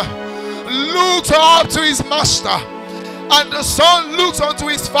servant looks up to his master, and the son looks unto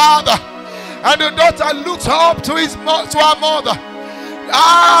his father, and the daughter looks up to her mother.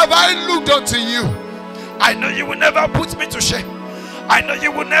 Have I looked unto you? I know you will never put me to shame. I know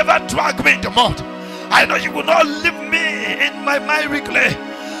you will never drag me in the mud. I know you will not leave me in my miry clay.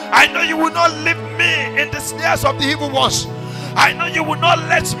 I know you will not leave me in the snares of the evil ones. I know you will not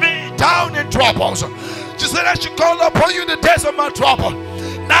let me down in troubles. You said I should call upon you in the days of my trouble.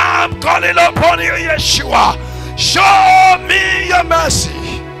 Now I'm calling upon you, Yeshua. Show me your mercy.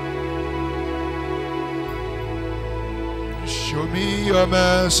 Show me your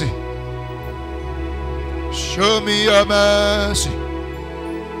mercy. Show me your mercy.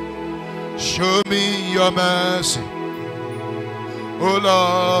 Show me your mercy. Oh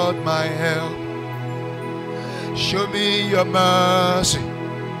Lord, my help. Show me your mercy.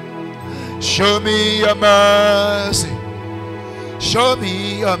 Show me your mercy. Show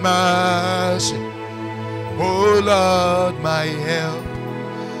me your mercy. Oh Lord, my help.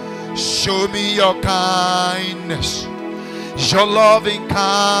 Show me your kindness, your loving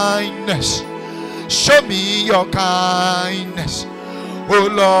kindness. Show me your kindness. Oh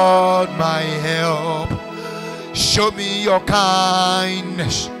Lord, my help. Show me your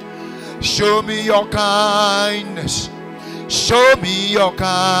kindness. Show me your kindness. Show me your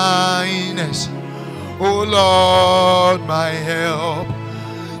kindness. Oh Lord, my help.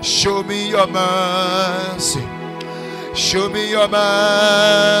 Show me your mercy. Show me your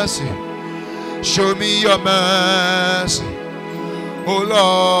mercy. Show me your mercy. Oh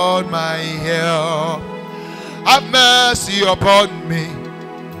Lord, my help. Have mercy upon me.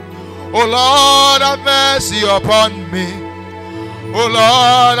 Oh Lord, have mercy upon me. Oh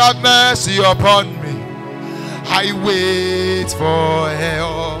Lord, have mercy upon me. I wait for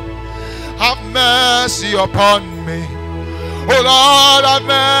help. Have mercy upon me. Oh Lord, have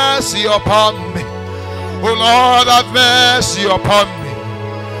mercy upon me. Oh Lord, have mercy upon me.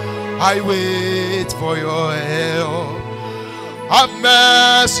 I wait for your help. Have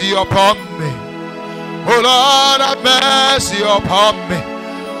mercy upon me. Oh Lord, have mercy upon me.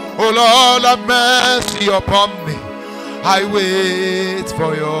 Oh Lord, have mercy upon me. I wait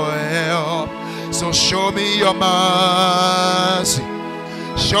for your help. So show me your mercy.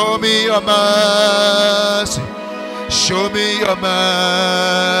 Show me your mercy. Show me your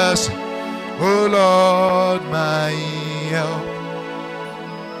mercy. Oh Lord, my help.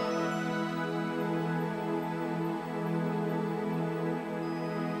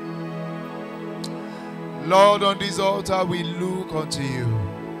 Lord, on this altar we look unto you.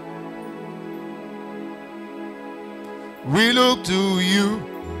 We look to you.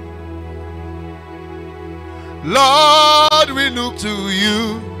 Lord, we look to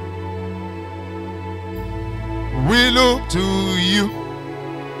you. We look to you.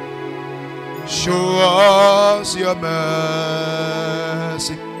 Show us your mercy.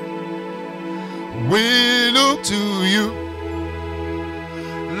 We look to you.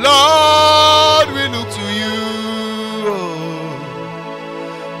 Lord, we look to you.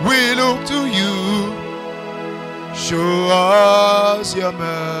 We look to you. Show us your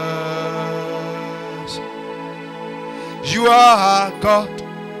mercy. You are our God,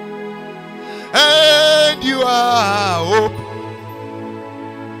 and you are our hope.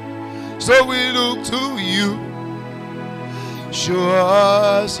 So we look to you. Show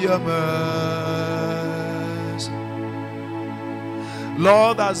us your mercy.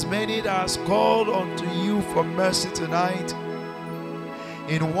 Lord, as many that has called unto you for mercy tonight,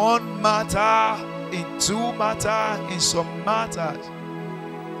 in one matter, in two matters, in some matters,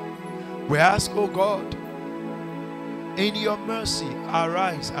 we ask, oh God, in your mercy,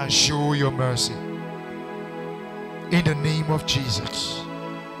 arise and show your mercy. In the name of Jesus.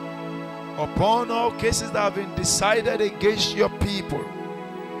 Upon all cases that have been decided against your people,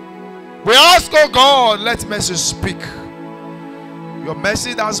 we ask, oh God, let mercy speak. Your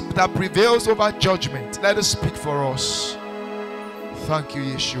mercy that prevails over judgment, let it speak for us. Thank you,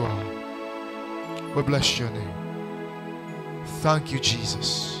 Yeshua. We bless your name. Thank you,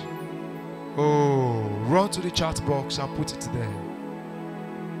 Jesus. Oh, run to the chat box and put it there.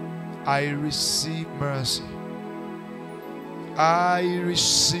 I receive mercy. I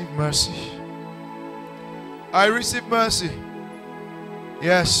receive mercy. I receive mercy.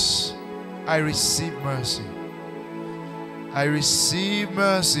 Yes, I receive mercy. I receive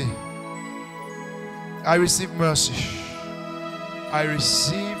mercy. I receive mercy. I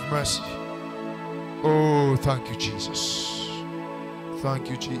receive mercy. Oh, thank you, Jesus. Thank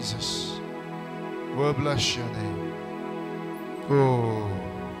you, Jesus. We'll bless your name. Oh.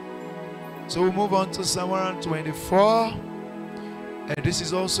 So we'll move on to Psalm 124. And this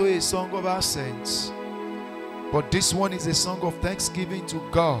is also a song of ascents. But this one is a song of thanksgiving to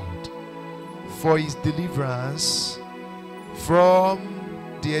God for his deliverance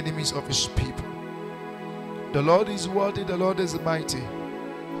from the enemies of his people. The Lord is worthy, the Lord is mighty.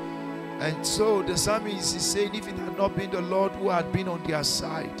 And so the psalmist is saying, if it had not been the Lord who had been on their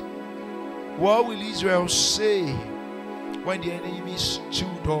side, what will Israel say when the enemies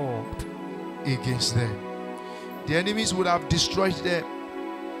stood up against them? The enemies would have destroyed them.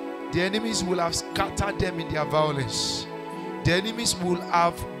 The enemies will have scattered them in their violence. The enemies will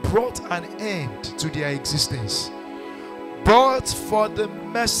have brought an end to their existence. But for the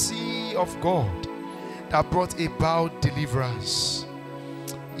mercy of God that brought about deliverance.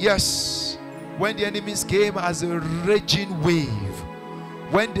 Yes, when the enemies came as a raging wave,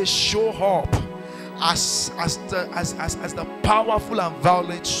 when they show up as the powerful and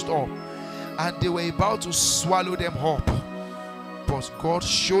violent storm, and they were about to swallow them up, but God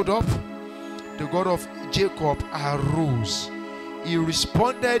showed up. The God of Jacob arose. He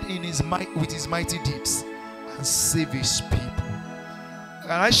responded with his mighty deeds and saved his people.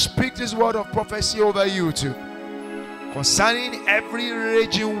 And I speak this word of prophecy over you too, concerning every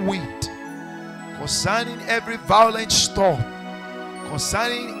raging wind, concerning every violent storm,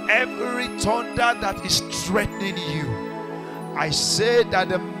 concerning every thunder that is threatening you. I say that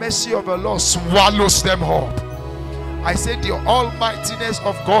the mercy of the Lord swallows them up. I say the almightiness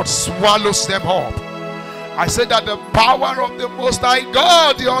of God swallows them up. I say that the power of the Most High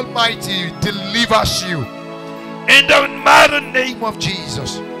God, the Almighty, delivers you. In the mighty name of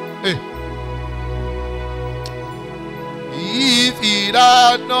Jesus. Hey. If it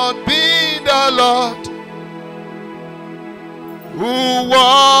had not been the Lord who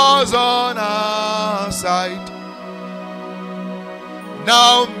was on our side,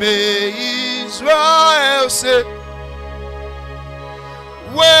 now may Israel say,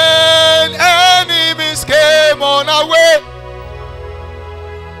 when enemies came on our way,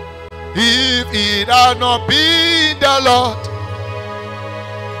 if it had not been the Lord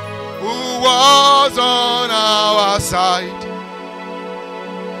who was on our side,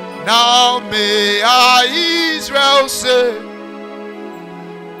 now may our Israel say,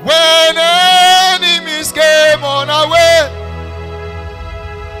 when enemies came on our way,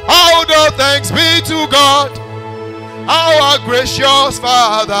 all the thanks be to God, our gracious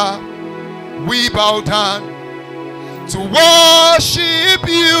Father. We bow down to worship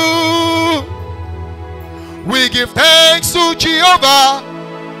you. We give thanks to Jehovah,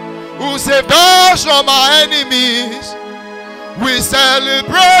 who saved us from our enemies. We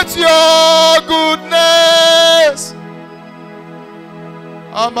celebrate your goodness.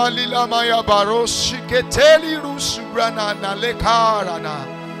 Amalila maya baroshi keteli rusubrana na lekarana.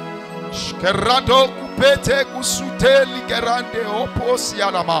 Shkerado kupete kusuteli gerande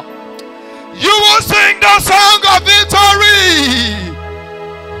oposianama. You will sing the song of victory.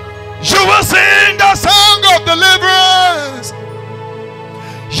 You will sing the song of deliverance.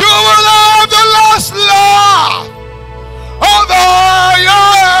 You will have the last laugh over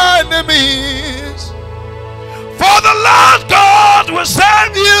your enemies. For the Lord God will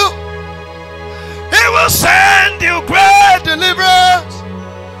save you. He will send you great deliverance.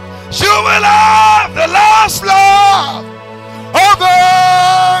 You will have the last laugh over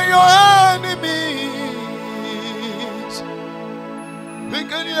your enemies. We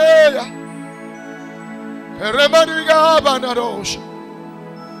can hear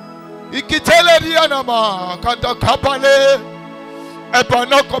Ikitele dianama kata kapale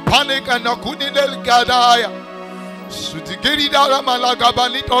epanoko panic and akunile gadaya sutigiri dala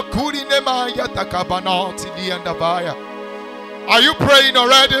malagabanito kurinema yatakabanoti diandabaya. Are you praying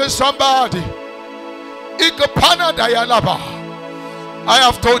already, somebody? Ikapana dayalaba. I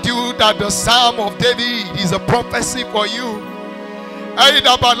have told you that the Psalm of David is a prophecy for you.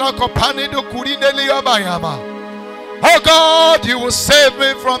 Oh God, you will save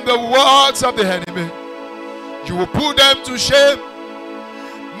me from the words of the enemy. You will put them to shame.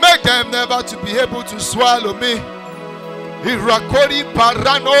 Make them never to be able to swallow me. Irakori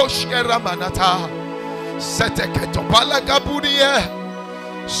paranosh eramanata. Seteketopala gabunie.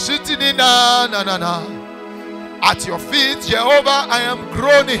 Sitting na na na na. At your feet, Jehovah, I am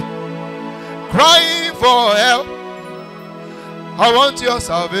groaning, crying for help. I want your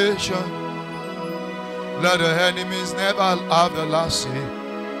salvation. Let the enemies never have the last say.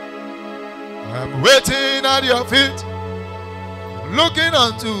 I'm waiting at your feet, looking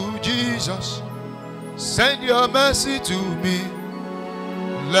unto Jesus. Send your mercy to me.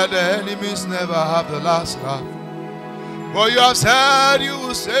 Let the enemies never have the last laugh. For you have said you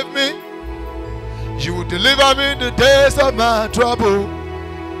will save me. You will deliver me in the days of my trouble.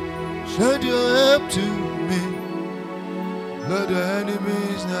 Send your help to me. Let the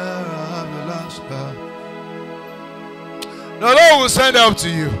enemies never have the last laugh. The Lord will send help to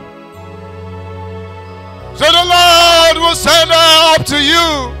you. So the Lord will send help to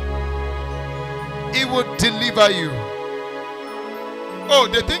you. He will deliver you. Oh,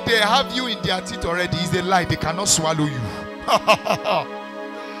 they think they have you in their teeth already. It's a lie. They cannot swallow you.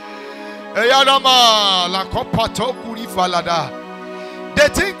 They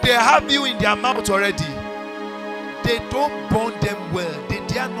think they have you in their mouth already. They don't burn them well. They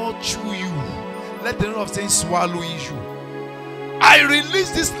dare not chew you. Let the Lord of saying swallowing you. I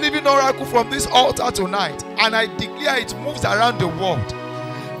release this living oracle from this altar tonight, and I declare it moves around the world.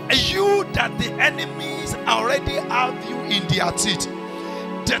 You that the enemies already have you in their teeth.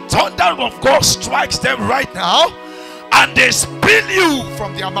 The thunder of God strikes them right now, and they spill you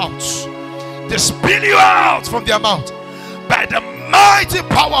from their mouths. They spill you out from their mouth by the mighty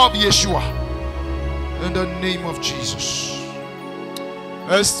power of Yeshua. In the name of Jesus.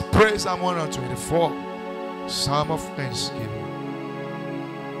 Let's pray Psalm 124. Psalm of thanksgiving.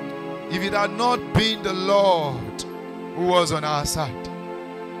 If it had not been the Lord who was on our side,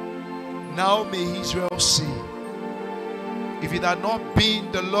 now may Israel say, if it had not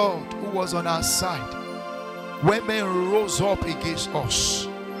been the Lord who was on our side, when men rose up against us,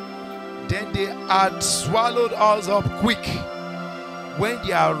 then they had swallowed us up quick when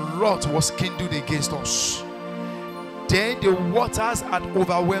their wrath was kindled against us. Then the waters had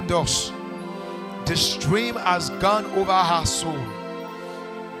overwhelmed us. The stream has gone over our soul.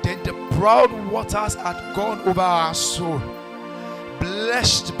 Then the proud waters had gone over our soul.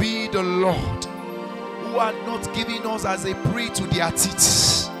 Blessed be the Lord, who had not given us as a prey to their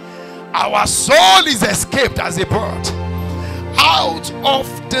teeth. Our soul is escaped as a bird out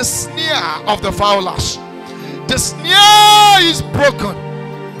of the snare of the fowlers. The snare is broken,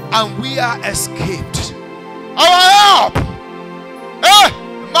 and we are escaped. Our help,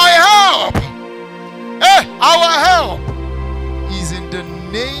 my help, our help is in the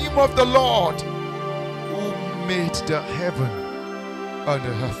name of the Lord who made the heaven and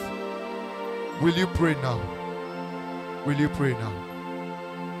the earth. Will you pray now? Will you pray now?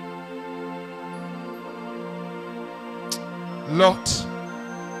 Lord,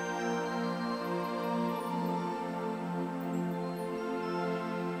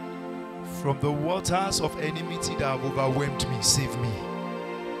 from the waters of enmity that have overwhelmed me, save me.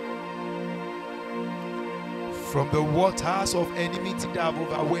 From the waters of enmity that have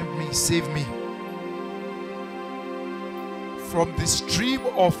overwhelmed me, save me. From the stream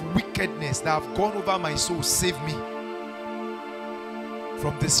of wickedness that have gone over my soul, save me.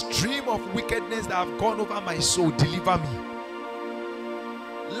 From the stream of wickedness that have gone over my soul, deliver me.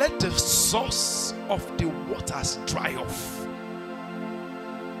 Let the source of the waters dry off.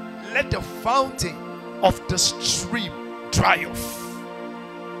 Let the fountain of the stream dry off.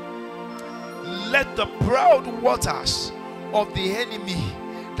 Let the proud waters of the enemy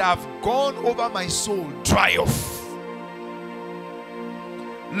that have gone over my soul dry off.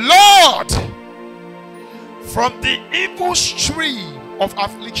 Lord, from the evil stream of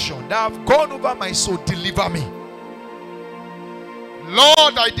affliction that have gone over my soul, deliver me.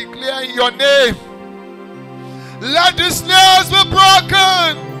 Lord, I declare in your name, let the snares be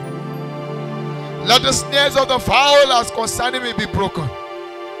broken. Let the snares of the fowlers concerning me be broken.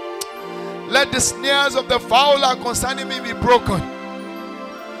 Let the snares of the fowler concerning me be broken.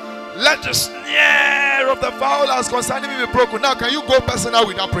 Let the snare of the fowlers concerning me be broken. Now, can you go personal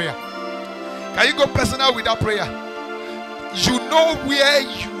with that prayer? Can you go personal with that prayer? You know where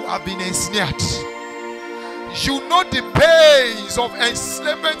you have been ensnared. You know the pains of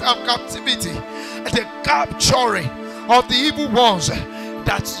enslavement and captivity, and the capturing of the evil ones,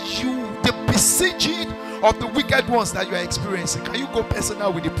 that you, the besieging of the wicked ones that you are experiencing. Can you go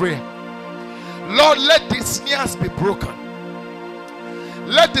personal with the prayer? Lord, let the snares be broken.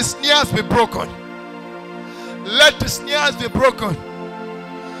 Let the snares be broken. Let the snares be broken.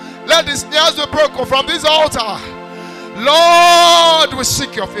 Let the snares be broken from this altar. Lord, we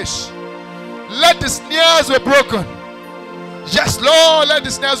seek your face. Let the snares be broken. Yes, Lord, let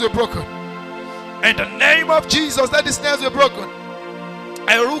the snares be broken. In the name of Jesus, let the snares be broken.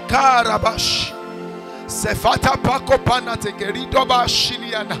 Eruka Rabash. Sefata Pakopana Tekeridoba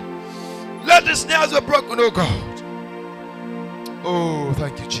Shiliana. Let the snares be broken, oh God. Oh,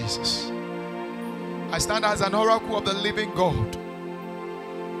 thank you, Jesus. I stand as an oracle of the living God.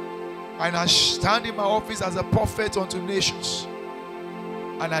 And I stand in my office as a prophet unto nations.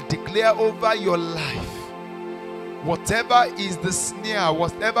 And I declare over your life, whatever is the snare,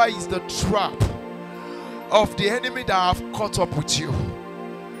 whatever is the trap of the enemy that have caught up with you,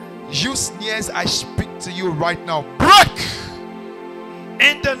 you snares, I speak to you right now. Break!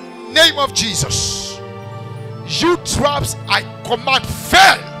 In the name of Jesus. You traps, I command,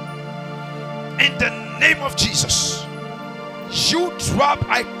 fail! In the name of Jesus. You trap,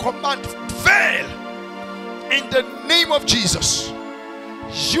 I command, fail! In the name of Jesus.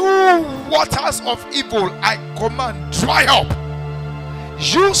 You waters of evil, I command, dry up.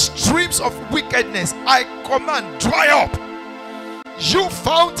 You streams of wickedness, I command, dry up. You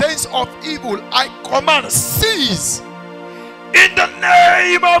fountains of evil, I command, cease. In the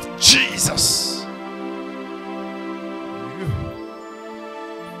name of Jesus.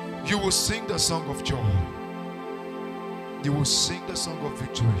 You will sing the song of joy. You will sing the song of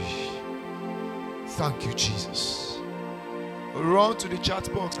victory. Thank you, Jesus. Run to the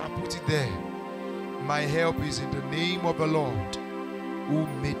chat box and put it there. My help is in the name of the Lord who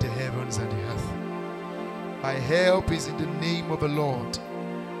made the heavens and the earth. My help is in the name of the Lord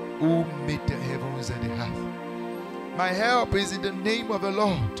who made the heavens and the earth. My help is in the name of the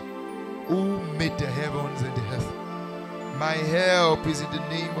Lord who made the heavens and the earth. My help is in the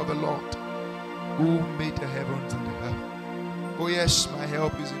name of the Lord who made the heavens and the earth. Oh yes, my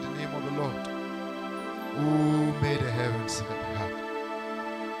help is in the name of the Lord who made the heavens and the earth.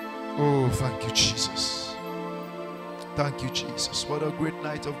 Oh, thank you, Jesus. Thank you, Jesus. What a great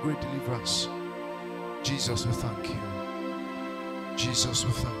night of great deliverance. Jesus, we thank you. Jesus,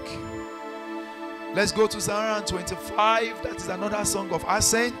 we thank you. Let's go to Psalm 125. That is another song of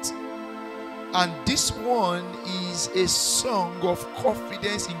ascent. And this one is a song of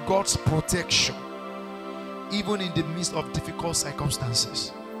confidence in God's protection, even in the midst of difficult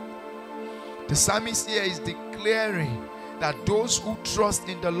circumstances. The psalmist here is declaring that those who trust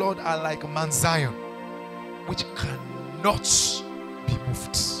in the Lord are like Mount Zion, which cannot be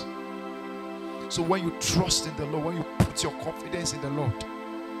moved. So when you trust in the Lord, when you put your confidence in the Lord,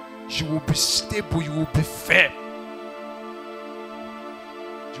 you will be stable, you will be firm.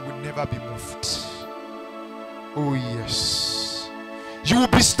 You will never be moved. Oh yes. You will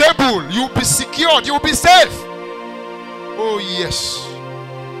be stable, you will be secured, you will be safe. Oh yes.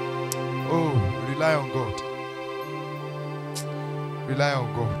 Oh, rely on God. Rely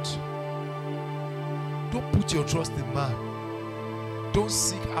on God. Don't put your trust in man. Don't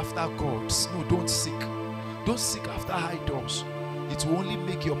seek after gods. No, don't seek. Don't seek after idols. It will only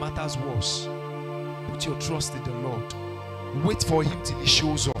make your matters worse. Put your trust in the Lord. Wait for him till he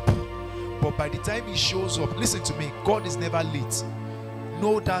shows up. But by the time he shows up, listen to me, God is never late.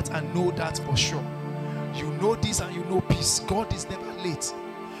 Know that and know that for sure. You know this and you know peace. God is never late.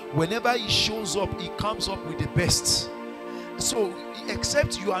 Whenever he shows up, he comes up with the best. So,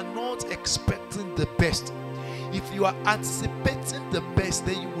 except you are not expecting the best, if you are anticipating the best,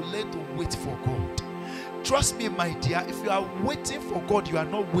 then you will learn to wait for God. Trust me, my dear, if you are waiting for God, you are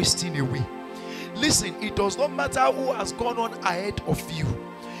not wasting away. Listen, it does not matter who has gone on ahead of you.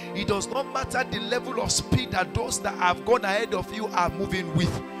 It does not matter the level of speed that those that have gone ahead of you are moving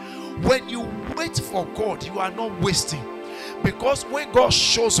with. When you wait for God, you are not wasting. Because when God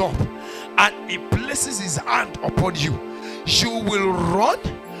shows up and he places his hand upon you, you will run,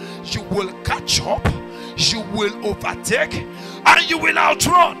 you will catch up, you will overtake, and you will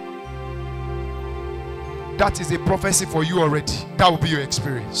outrun. That is a prophecy for you already. That will be your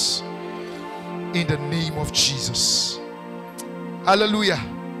experience. In the name of Jesus. Hallelujah.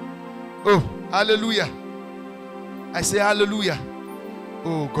 Oh, hallelujah. I say hallelujah.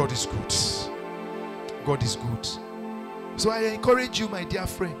 Oh, God is good. God is good. So I encourage you, my dear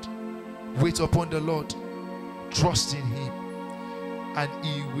friend, wait upon the Lord. Trust in him. And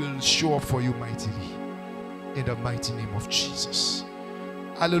he will show up for you mightily. In the mighty name of Jesus.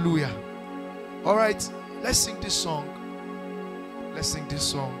 Hallelujah. All right. Let's sing this song. Let's sing this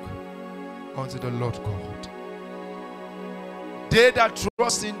song unto the Lord God. They that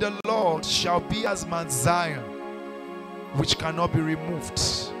trust in the Lord shall be as Mount Zion, which cannot be removed,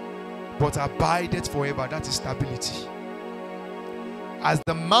 but abideth forever. That is stability. As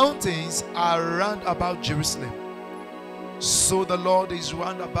the mountains are round about Jerusalem, so the Lord is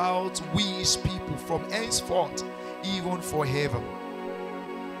round about we his people from henceforth, even forever.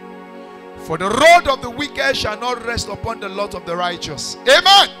 For the road of the wicked shall not rest upon the lot of the righteous.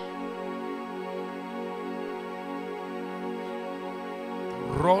 Amen.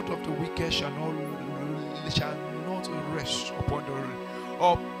 The road of the wicked shall not rest upon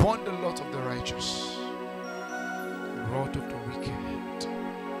the lot of the righteous. rod of the wicked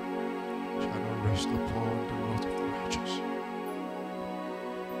shall not rest upon the lot of the righteous.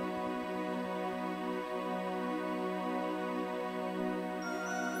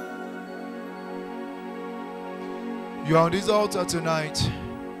 You are on this altar tonight.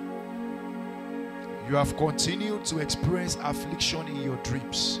 You have continued to experience affliction in your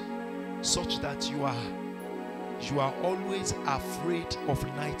dreams, such that you are always afraid of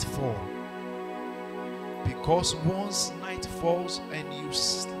nightfall. Because once night falls and you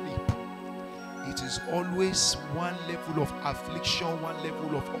sleep, it is always one level of affliction, one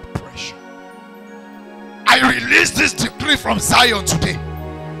level of oppression. I release this decree from Zion today.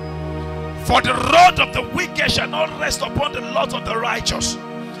 For the rod of the wicked shall not rest upon the lot of the righteous.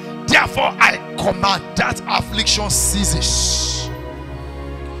 Therefore I command that affliction ceases.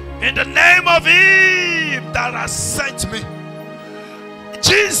 In the name of him that has sent me.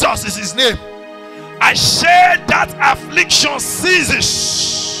 Jesus is his name. I say that affliction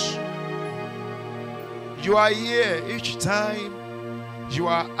ceases. You are here each time you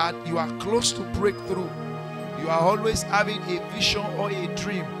are close to breakthrough. You are always having a vision or a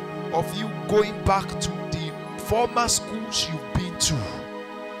dream of you going back to the former schools you've been to.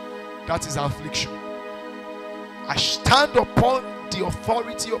 That is affliction. I stand upon the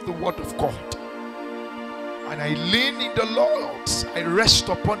authority of the word of God, and I lean in the Lord. I rest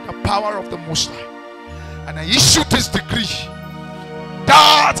upon the power of the Most High, and I issue this decree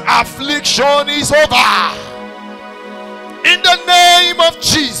that affliction is over in the name of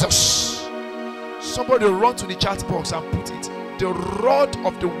Jesus. Somebody run to the chat box and put it: the rod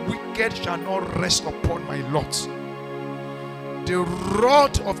of the wicked shall not rest upon my lot. The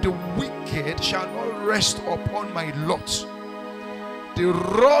rod of the wicked shall not rest upon my lot. The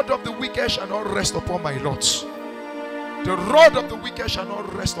rod of the wicked shall not rest upon my lot. The rod of the wicked shall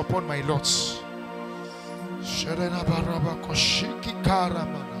not rest upon my lot.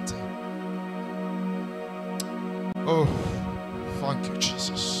 Oh, thank you,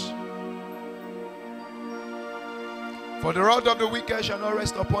 Jesus. For the rod of the wicked shall not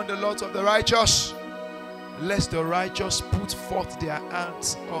rest upon the lot of the righteous, lest the righteous put forth their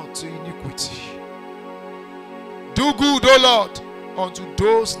hands unto iniquity. Do good, O Lord, unto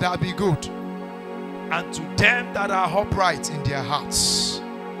those that be good, and to them that are upright in their hearts.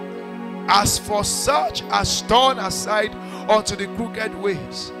 As for such as turn aside unto the crooked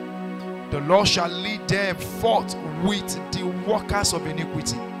ways, the Lord shall lead them forth with the workers of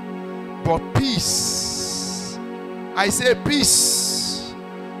iniquity. But peace, I say peace,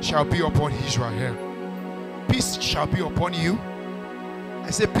 shall be upon Israel. Peace shall be upon you.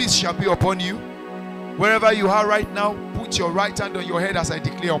 I say peace shall be upon you. Wherever you are right now, put your right hand on your head as I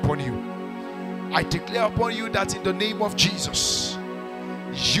declare upon you. I declare upon you that in the name of Jesus,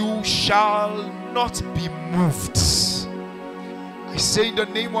 you shall not be moved. I say in the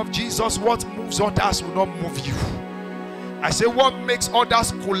name of Jesus, what moves others will not move you. I say what makes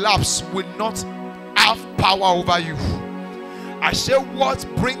others collapse will not have power over you. I say what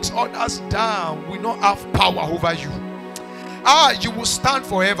brings others down will not have power over you. You will stand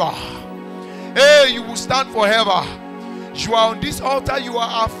forever. Hey, you will stand forever. You are on this altar, you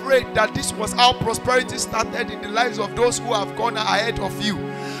are afraid that this was how prosperity started in the lives of those who have gone ahead of you.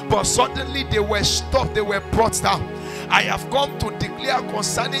 But suddenly they were stopped, they were brought down. I have come to declare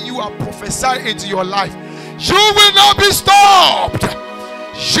concerning you and prophesy into your life. You will not be stopped.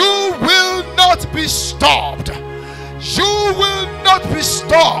 You will not be stopped. You will not be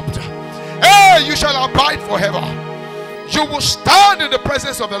stopped. Hey, you shall abide forever. You will stand in the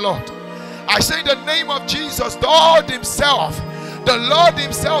presence of the Lord. I say in the name of Jesus, the Lord himself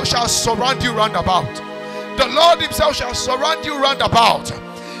shall surround you round about. The Lord himself shall surround you round about.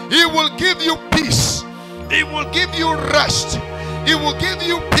 He will give you peace. He will give you rest. He will give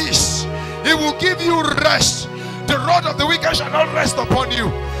you peace. He will give you rest. The rod of the wicked shall not rest upon you.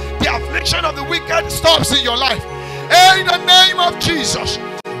 The affliction of the wicked stops in your life. In the name of Jesus,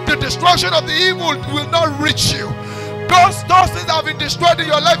 the destruction of the evil will not reach you. Those things that have been destroyed in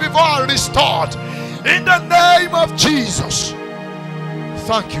your life before are restored. In the name of Jesus.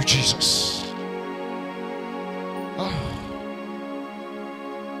 Thank you, Jesus.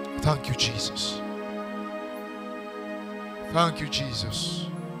 Thank you, Jesus. Thank you, Jesus.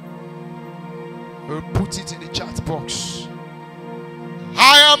 We'll put it in the chat box.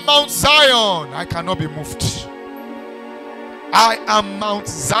 I am Mount Zion. I cannot be moved. I am Mount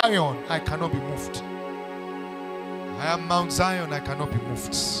Zion. I cannot be moved. I am Mount Zion. I cannot be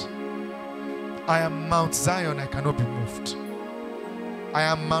moved. I am Mount Zion. I cannot be moved. I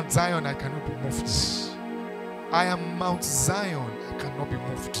am Mount Zion. I cannot be moved. I am Mount Zion. I cannot be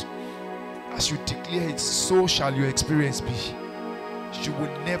moved. As you declare it, so shall your experience be. You will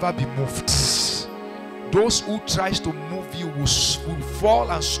never be moved. Those who tries to move you will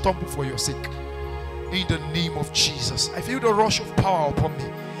fall and stumble for your sake. In the name of Jesus. I feel the rush of power upon me.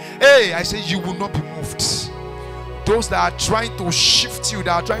 Hey, I say you will not be moved. Those that are trying to shift you,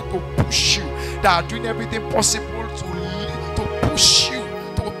 that are trying to push you, that are doing everything possible to push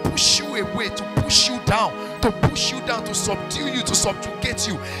you away, to push you down, to subdue you, to subjugate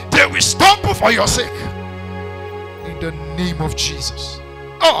you, they will stumble for your sake. In the name of Jesus.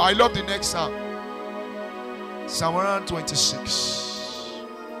 Oh, I love the next psalm. Psalm 126.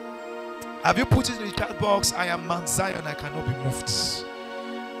 Have you put it in the chat box? I am Mount Zion, I cannot be moved.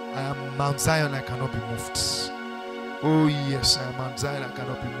 I am Mount Zion, I cannot be moved. Oh yes, I am Mount Zion, I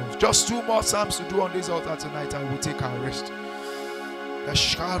cannot be moved. Just 2 more psalms to do on this altar tonight, and we'll take our rest.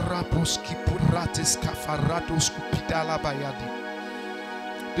 This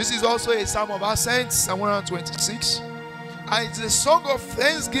is also a psalm of ascent, Psalm 126. And it's a song of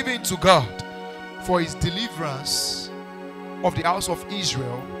thanksgiving to God for his deliverance of the house of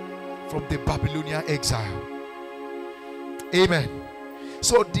Israel from the Babylonian exile. Amen.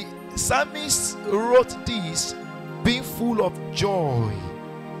 So the psalmist wrote this being full of joy,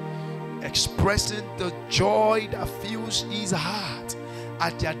 expressing the joy that fills his heart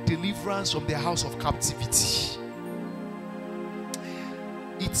at their deliverance from their house of captivity.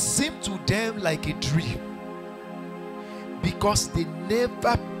 It seemed to them like a dream because they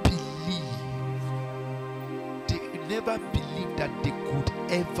never believed that they could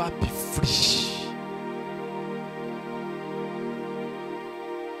ever be free.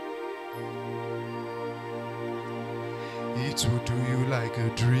 It will do you like a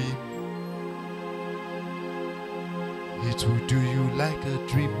dream. It will do you like a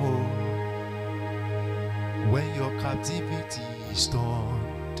dream, oh, when your captivity is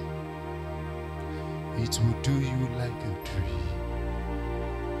turned. It will do you like a dream.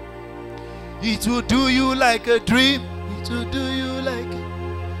 It will do you like a dream.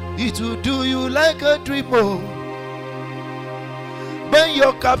 It will do you like a dream, oh, when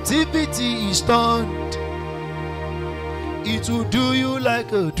your captivity is turned. It will do you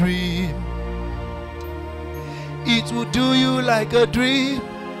like a dream. It will do you like a dream.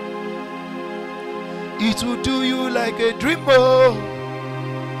 It will do you like a dream, oh,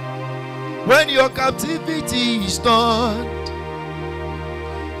 when your captivity is turned.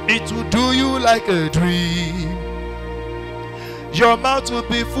 It will do you like a dream. Your mouth will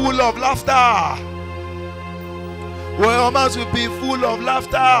be full of laughter. Well, your mouth will be full of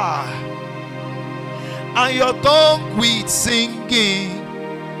laughter, and your tongue with singing.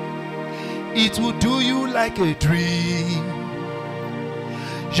 It will do you like a dream.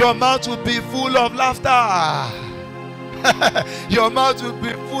 Your mouth will be full of laughter. Your mouth will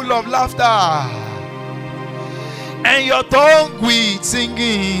be full of laughter, and your tongue with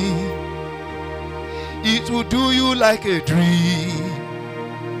singing. It will do you like a dream.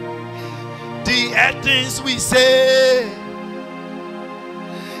 The earthings we say,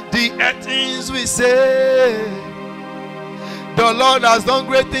 the earthings we say, the Lord has done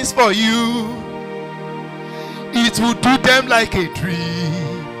great things for you. It will do them like a dream.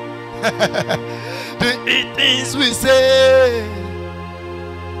 The things we say,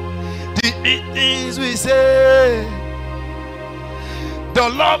 the things we say, the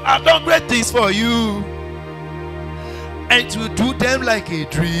Lord has done great things for you, and it will do them like a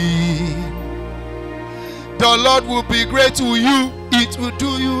dream. The Lord will be great to you. It will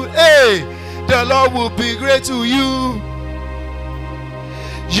do you. Hey, the Lord will be great to you.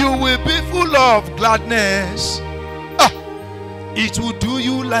 You will be full of gladness. It will do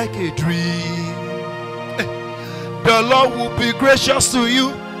you like a dream. The Lord will be gracious to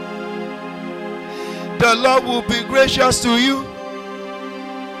you. The Lord will be gracious to you.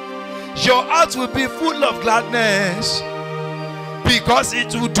 Your heart will be full of gladness, because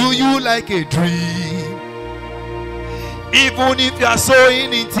it will do you like a dream. Even if you are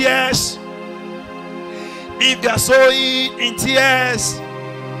sowing in tears, if you are sowing in tears,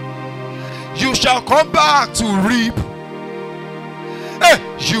 you shall come back to reap.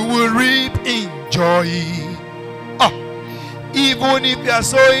 You will reap in joy. Even if you are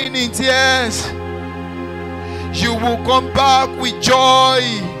sowing in tears, you will come back with joy.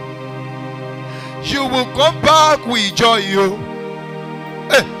 You will come back with joy,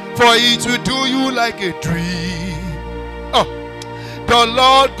 for it will do you like a dream. The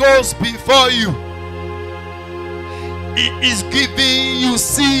Lord goes before you. He is giving you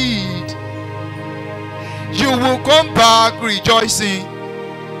seed. You will come back rejoicing,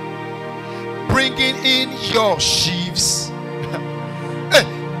 bringing in your sheaves.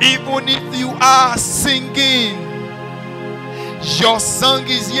 Even if you are singing, your song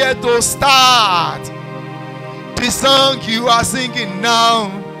is yet to start. The song you are singing now,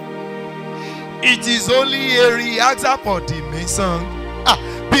 it is only a reactor for the main song.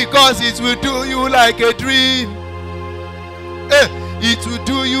 Because it will do you like a dream. It will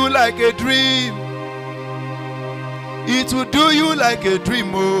do you like a dream. It will do you like a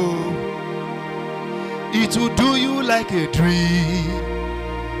dream. Oh, it will do you like a dream.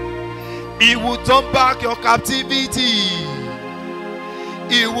 It will turn back your captivity.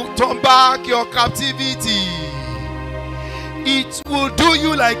 It will turn back your captivity. It will do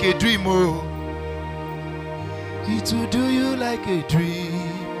you like a dream. Oh, it will do you like a dream.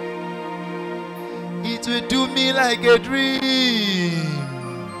 It will do me like a dream.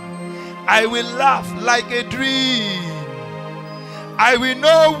 I will laugh like a dream. I will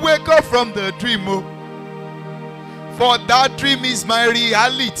not wake up from the dream. Oh, for that dream is my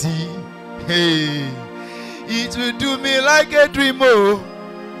reality. Hey, it will do me like a dream. Oh,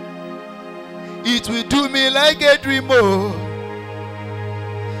 it will do me like a dream. Oh,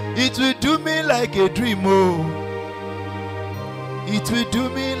 it will do me like a dream. Oh, it will do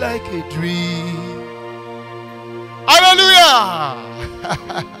me like a dream. Hallelujah.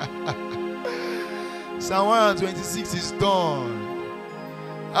 Psalm 126 is done.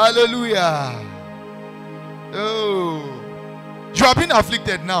 Hallelujah. Oh, you have been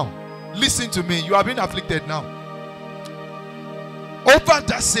afflicted now. Listen to me. You have been afflicted now. Over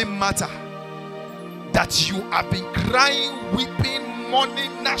that same matter that you have been crying, weeping,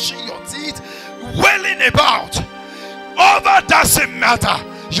 mourning, gnashing your teeth, wailing about. Over that same matter,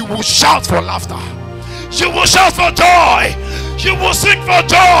 you will shout for laughter. You will shout for joy. You will sing for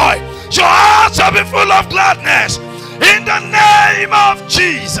joy. Your heart shall be full of gladness. In the name of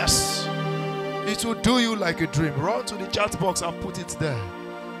Jesus. It will do you like a dream. Run to the chat box and put it there.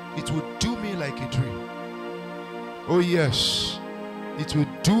 It will do me like a dream. Oh yes. It will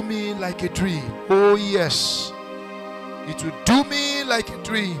do me like a dream. Oh yes. It will do me like a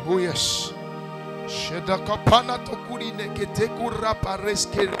dream. Oh yes.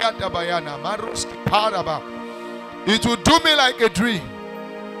 It will do me like a dream.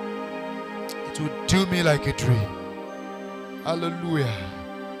 It will do me like a dream. Hallelujah.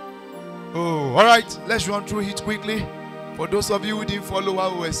 Oh, all right. Let's run through it quickly. For those of you who didn't follow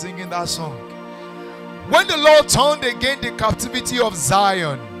while we were singing that song. When the Lord turned again the captivity of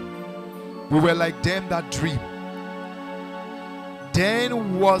Zion, we were like them that dream.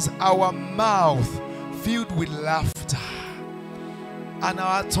 Then was our mouth filled with laughter, and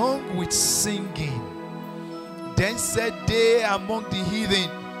our tongue with singing. Then said they among the heathen,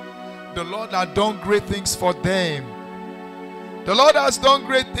 the Lord hath done great things for them. The Lord has done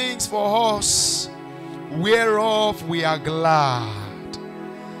great things for us, whereof we are glad.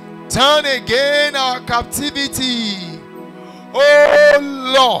 Turn again our captivity, O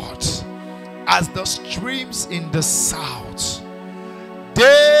Lord, as the streams in the south.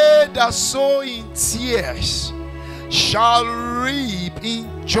 They that sow in tears shall reap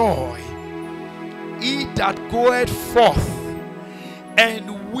in joy. He that goeth forth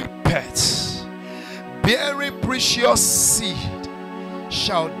and weepeth, bearing precious seed,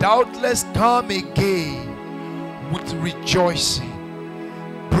 shall doubtless come again with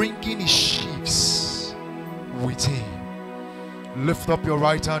rejoicing, bringing his sheaves with him. Lift up your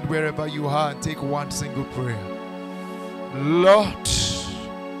right hand wherever you are and take one single prayer. Lord,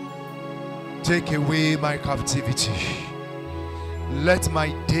 take away my captivity. Let my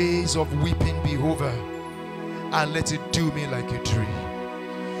days of weeping be over, and let it do me like a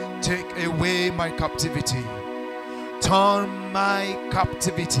dream. Take away my captivity. Turn my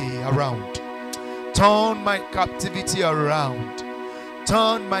captivity around. Turn my captivity around.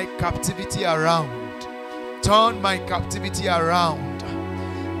 Turn my captivity around. Turn my captivity around.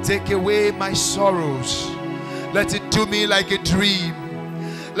 Take away my sorrows. Let it do me like a dream.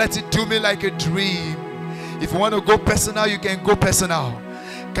 Let it do me like a dream. If you want to go personal, you can go personal.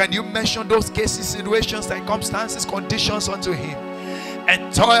 Can you mention those cases, situations, circumstances, conditions unto him?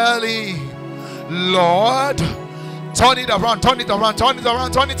 Entirely, Lord, turn it around, turn it around, turn it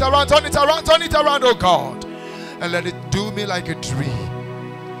around, turn it around, turn it around, turn it around, oh God. And let it do me like a dream.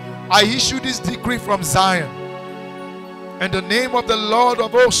 I issue this decree from Zion. In the name of the Lord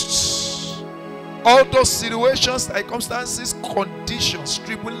of hosts, all those situations, circumstances, conditions,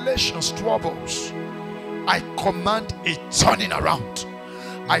 tribulations, troubles, I command a turning around.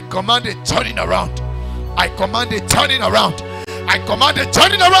 I command a turning around. I command a turning around. I command a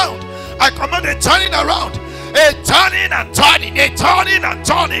turning around. I command a turning around. A turning and turning. A turning and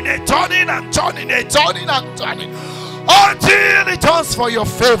turning. A turning and turning. A turning and turning. until it turns for your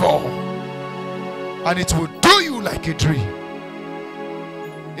favor, and it will do you like a dream.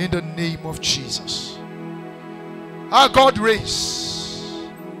 In the name of Jesus. Our God reigns.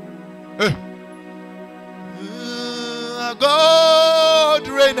 Our God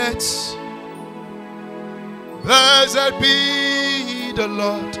reigneth. Blessed be the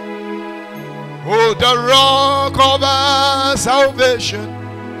Lord. Oh, the rock of our salvation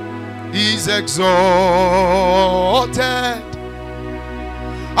is exalted.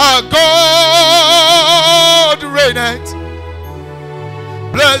 Our God reigneth.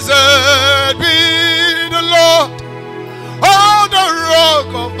 Blessed be the Lord. Oh, the rock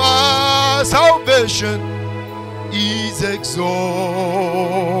of our salvation is exalted.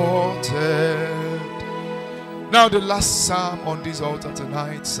 Now the last psalm on this altar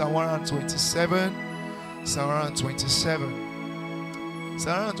tonight, Psalm 127. Psalm 127.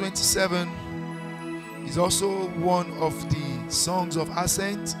 Psalm 127 is also one of the songs of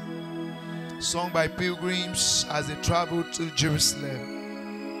ascent, sung by pilgrims as they traveled to Jerusalem.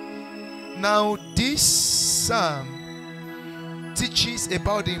 Now this psalm teaches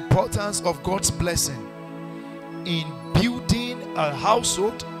about the importance of God's blessing in building a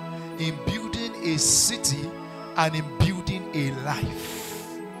household, in building a city, and in building a life.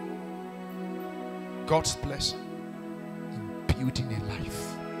 God's blessing in building a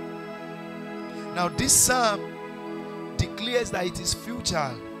life. Now this psalm declares that it is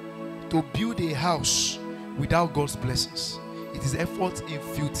futile to build a house without God's blessings. It is effort in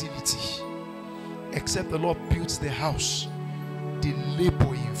futility. Except the Lord builds the house, they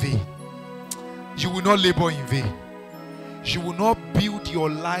labor in vain. You will not labor in vain. You will not build your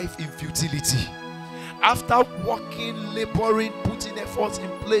life in futility. After working, laboring, putting efforts in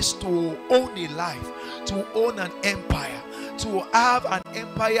place to own a life, to own an empire, to have an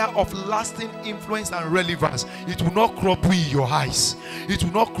empire of lasting influence and relevance, it will not crumble in your eyes. It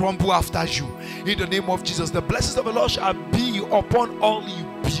will not crumble after you. In the name of Jesus, the blessings of the Lord shall be upon all you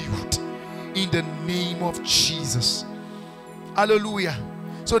build. In the name of Jesus. Hallelujah.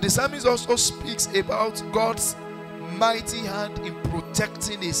 So the psalmist also speaks about God's mighty hand in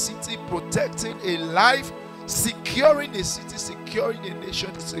protecting a city, protecting a life, securing a city, securing a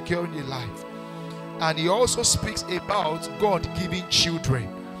nation, securing a life. And he also speaks about God giving children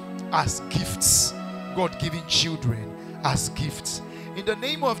as gifts. God giving children as gifts. In the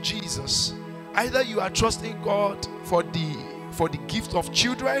name of Jesus, either you are trusting God for the gift of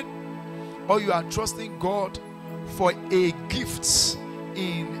children, or you are trusting God for a gift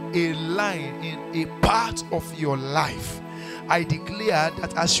in a line, in a part of your life. I declare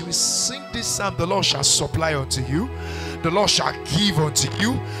that as you sing this psalm, the Lord shall supply unto you, the Lord shall give unto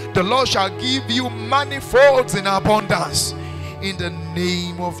you, the Lord shall give you manifolds in abundance, in the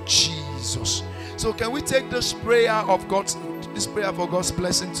name of Jesus. So can we take this prayer of God's, this prayer for God's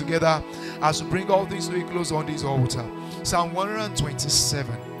blessing together as we bring all things to a close on this altar? Psalm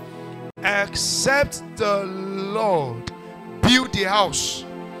 127. Except the Lord build the house,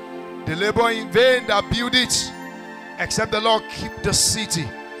 they labor in vain that build it. Except the Lord keep the city,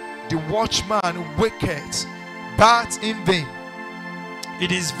 the watchman waketh but in vain.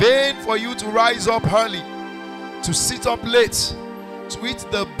 It is vain for you to rise up early, to sit up late, to eat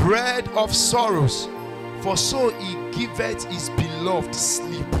the bread of sorrows, for so he giveth his beloved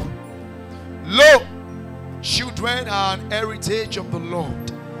sleep. Lo, children are an heritage of the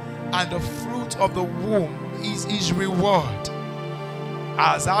Lord, and the fruit of the womb is his reward.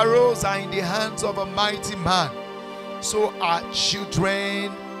 As arrows are in the hands of a mighty man, so are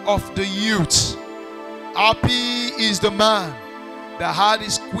children of the youth. Happy is the man that had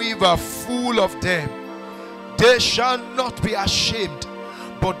his quiver full of them. They shall not be ashamed,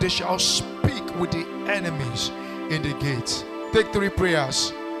 but they shall speak with the enemies in the gate. Take 3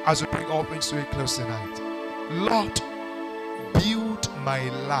 prayers as we bring all things to a close tonight. Lord, build my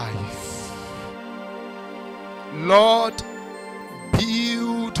life. Lord,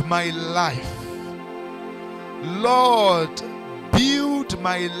 build my life. Lord, build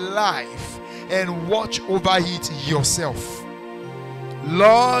my life and watch over it yourself.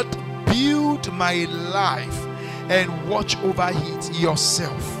 Lord, build my life and watch over it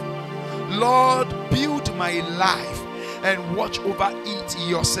yourself. Lord, build my life and watch over it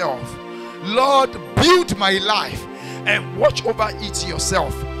yourself. Lord, build my life and watch over it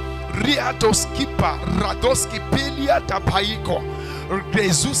yourself. Riatoskipa radoski pelia tapaiko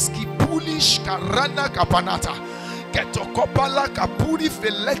rezuski pulish karana kapanata ketokopala kapuri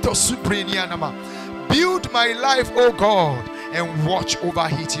feleto suprenianama. Build my life, O God, and watch over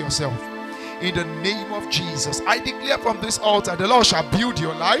it yourself. In the name of Jesus, I declare from this altar, the Lord shall build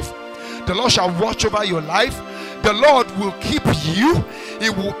your life, the Lord shall watch over your life, The Lord will keep you. He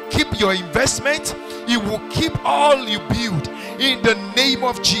will keep your investment. He will keep all you build in the name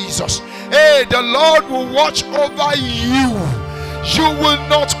of Jesus. Hey, the Lord will watch over you. You will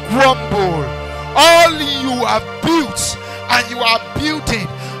not grumble. All you have built and you are building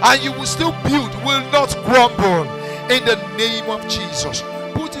and you will still build will not grumble in the name of Jesus.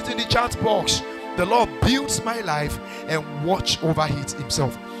 Put it in the chat box. The Lord builds my life and watch over it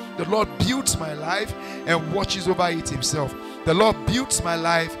himself. The Lord builds my life and watches over it himself. The Lord builds my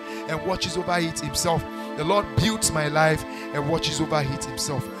life and watches over it himself. The Lord builds my life and watches over it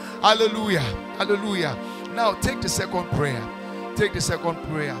himself. Hallelujah. Hallelujah. Now take the second prayer. Take the second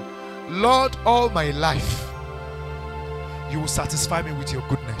prayer. Lord, all my life, you will satisfy me with your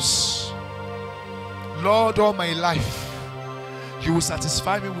goodness. Lord, all my life, you will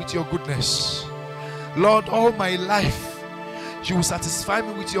satisfy me with your goodness. Lord, all my life, you will satisfy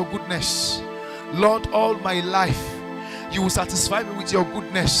me with your goodness. Lord, all my life, you will satisfy me with your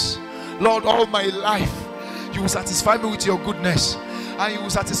goodness. Lord, all my life, you will satisfy me with your goodness. And you will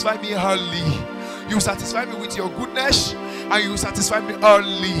satisfy me early. You will satisfy me with your goodness. And you will satisfy me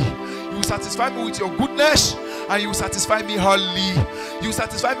early. You will satisfy me with your goodness. And you will satisfy me early. You will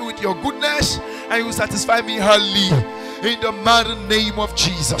satisfy me with your goodness. And you will satisfy me early. In the mighty name of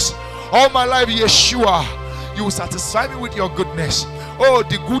Jesus. All my life, Yeshua, you will satisfy me with your goodness. Oh,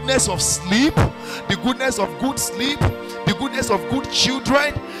 the goodness of sleep, the goodness of good sleep, the goodness of good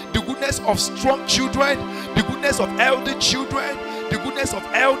children, the goodness of strong children, the goodness of elder children, the goodness of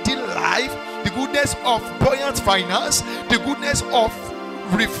healthy life, the goodness of buoyant finance, the goodness of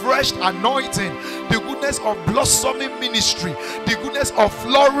refreshed anointing, the goodness of blossoming ministry, the goodness of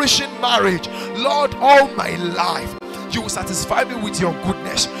flourishing marriage. Lord, all my life, you will satisfy me with your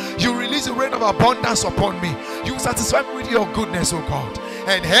goodness. You release the rain of abundance upon me. You will satisfy me with your goodness, oh God.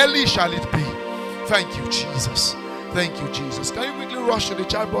 And hell shall it be. Thank you, Jesus. Thank you, Jesus. Can you quickly rush to the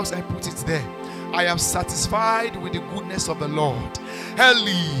chat box and put it there? I am satisfied with the goodness of the Lord.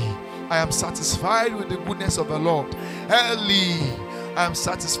 Eli, I am satisfied with the goodness of the Lord. Eli, I am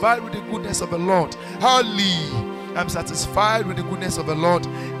satisfied with the goodness of the Lord. Eli, I am satisfied with the goodness of the Lord.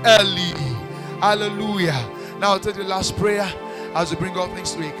 Eli, hallelujah. Now I'll take the last prayer as we bring all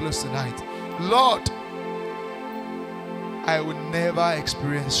things to a close tonight. Lord, I will never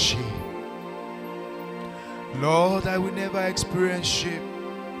experience shame. Lord, I will never experience shame.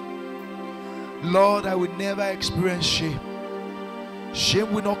 Lord, I will never experience shame.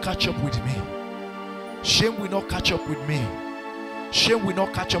 Shame will not catch up with me. Shame will not catch up with me. Shame will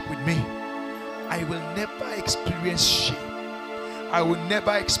not catch up with me. I will never experience shame. I will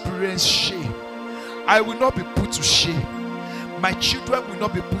never experience shame. I will not be put to shame. My children will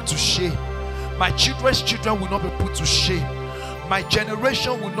not be put to shame. My children's children will not be put to shame. My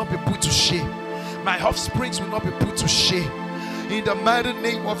generation will not be put to shame. My offspring will not be put to shame. In the mighty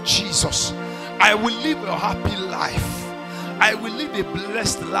name of Jesus, I will live a happy life. I will live a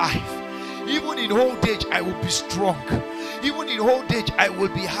blessed life. Even in old age, I will be strong. Even in old age, I will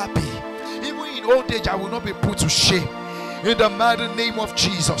be happy. Even in old age, I will not be put to shame. In the mighty name of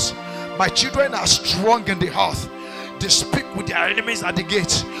Jesus, my children are strong in the earth. They speak with their enemies at the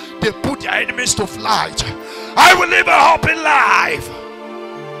gate. They put their enemies to flight. I will live a happy life.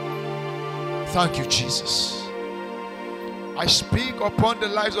 Thank you, Jesus. I speak upon the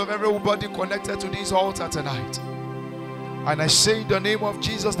lives of everybody connected to this altar tonight. And I say in the name of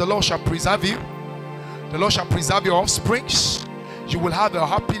Jesus, the Lord shall preserve you. The Lord shall preserve your offsprings. You will have a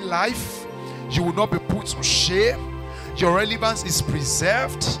happy life. You will not be put to shame. Your relevance is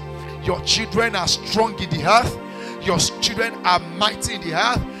preserved. Your children are strong in the earth. Your children are mighty in the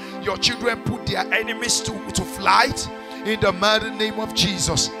earth. Your children put their enemies to flight in the mighty name of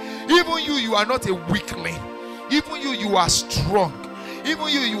Jesus. Even you are not a weakling. Even you are strong. Even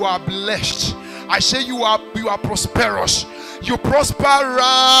you are blessed. I say you are prosperous. You prosper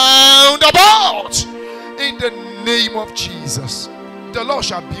round about in the name of Jesus. The Lord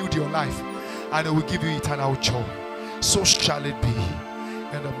shall build your life and it will give you eternal joy. So shall it be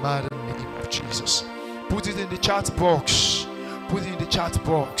in the mighty name of Jesus. Put it in the chat box. Put it in the chat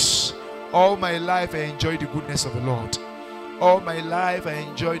box. All my life I enjoy the goodness of the Lord. All my life I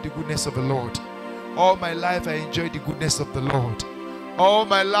enjoy the goodness of the Lord. All my life I enjoy the goodness of the Lord. All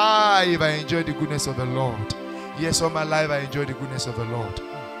my life I enjoy the goodness of the Lord. Yes, all my life I enjoy the goodness of the Lord.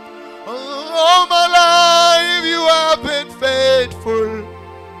 All my life you have been faithful.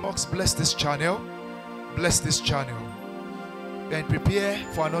 Bless this channel. Bless this channel. And prepare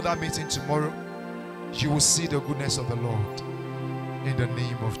for another meeting tomorrow. You will see the goodness of the Lord in the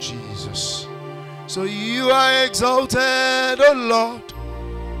name of Jesus. So you are exalted, O Lord,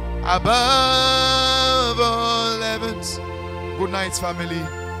 above all heavens. Good night, family,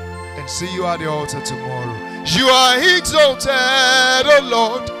 and see you at the altar tomorrow. You are exalted, O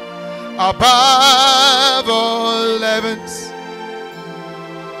Lord, above all heavens.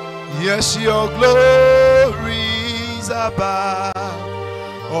 Yes, your glory is above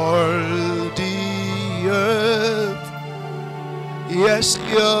all the earth. Yes,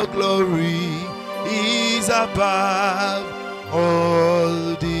 your glory is above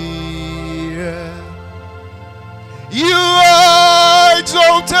all the earth. You are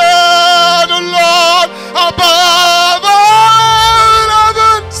exalted, O Lord, above all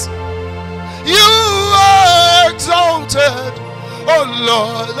heavens. You are exalted, O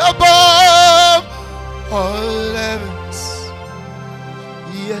Lord, above all heavens.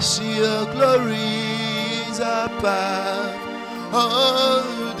 Yes, your glory is above all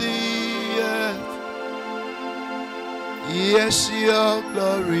the earth. Yes, your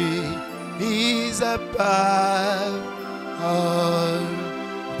glory is above all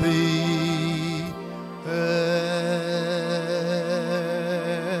the earth.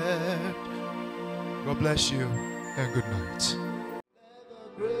 God bless you and good night. The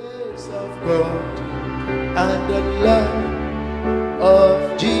grace of God and the love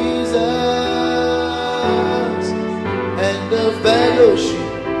of Jesus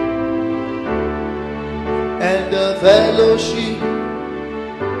and the fellowship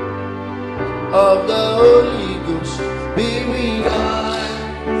of the Holy Ghost be with us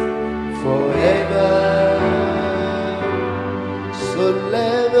forever. So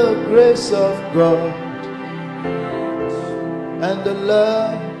let the grace of God and the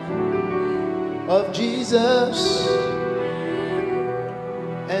love of Jesus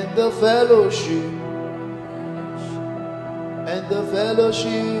and the fellowship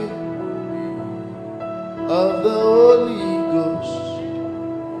of the Holy Ghost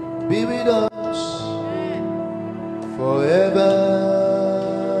be with us forever.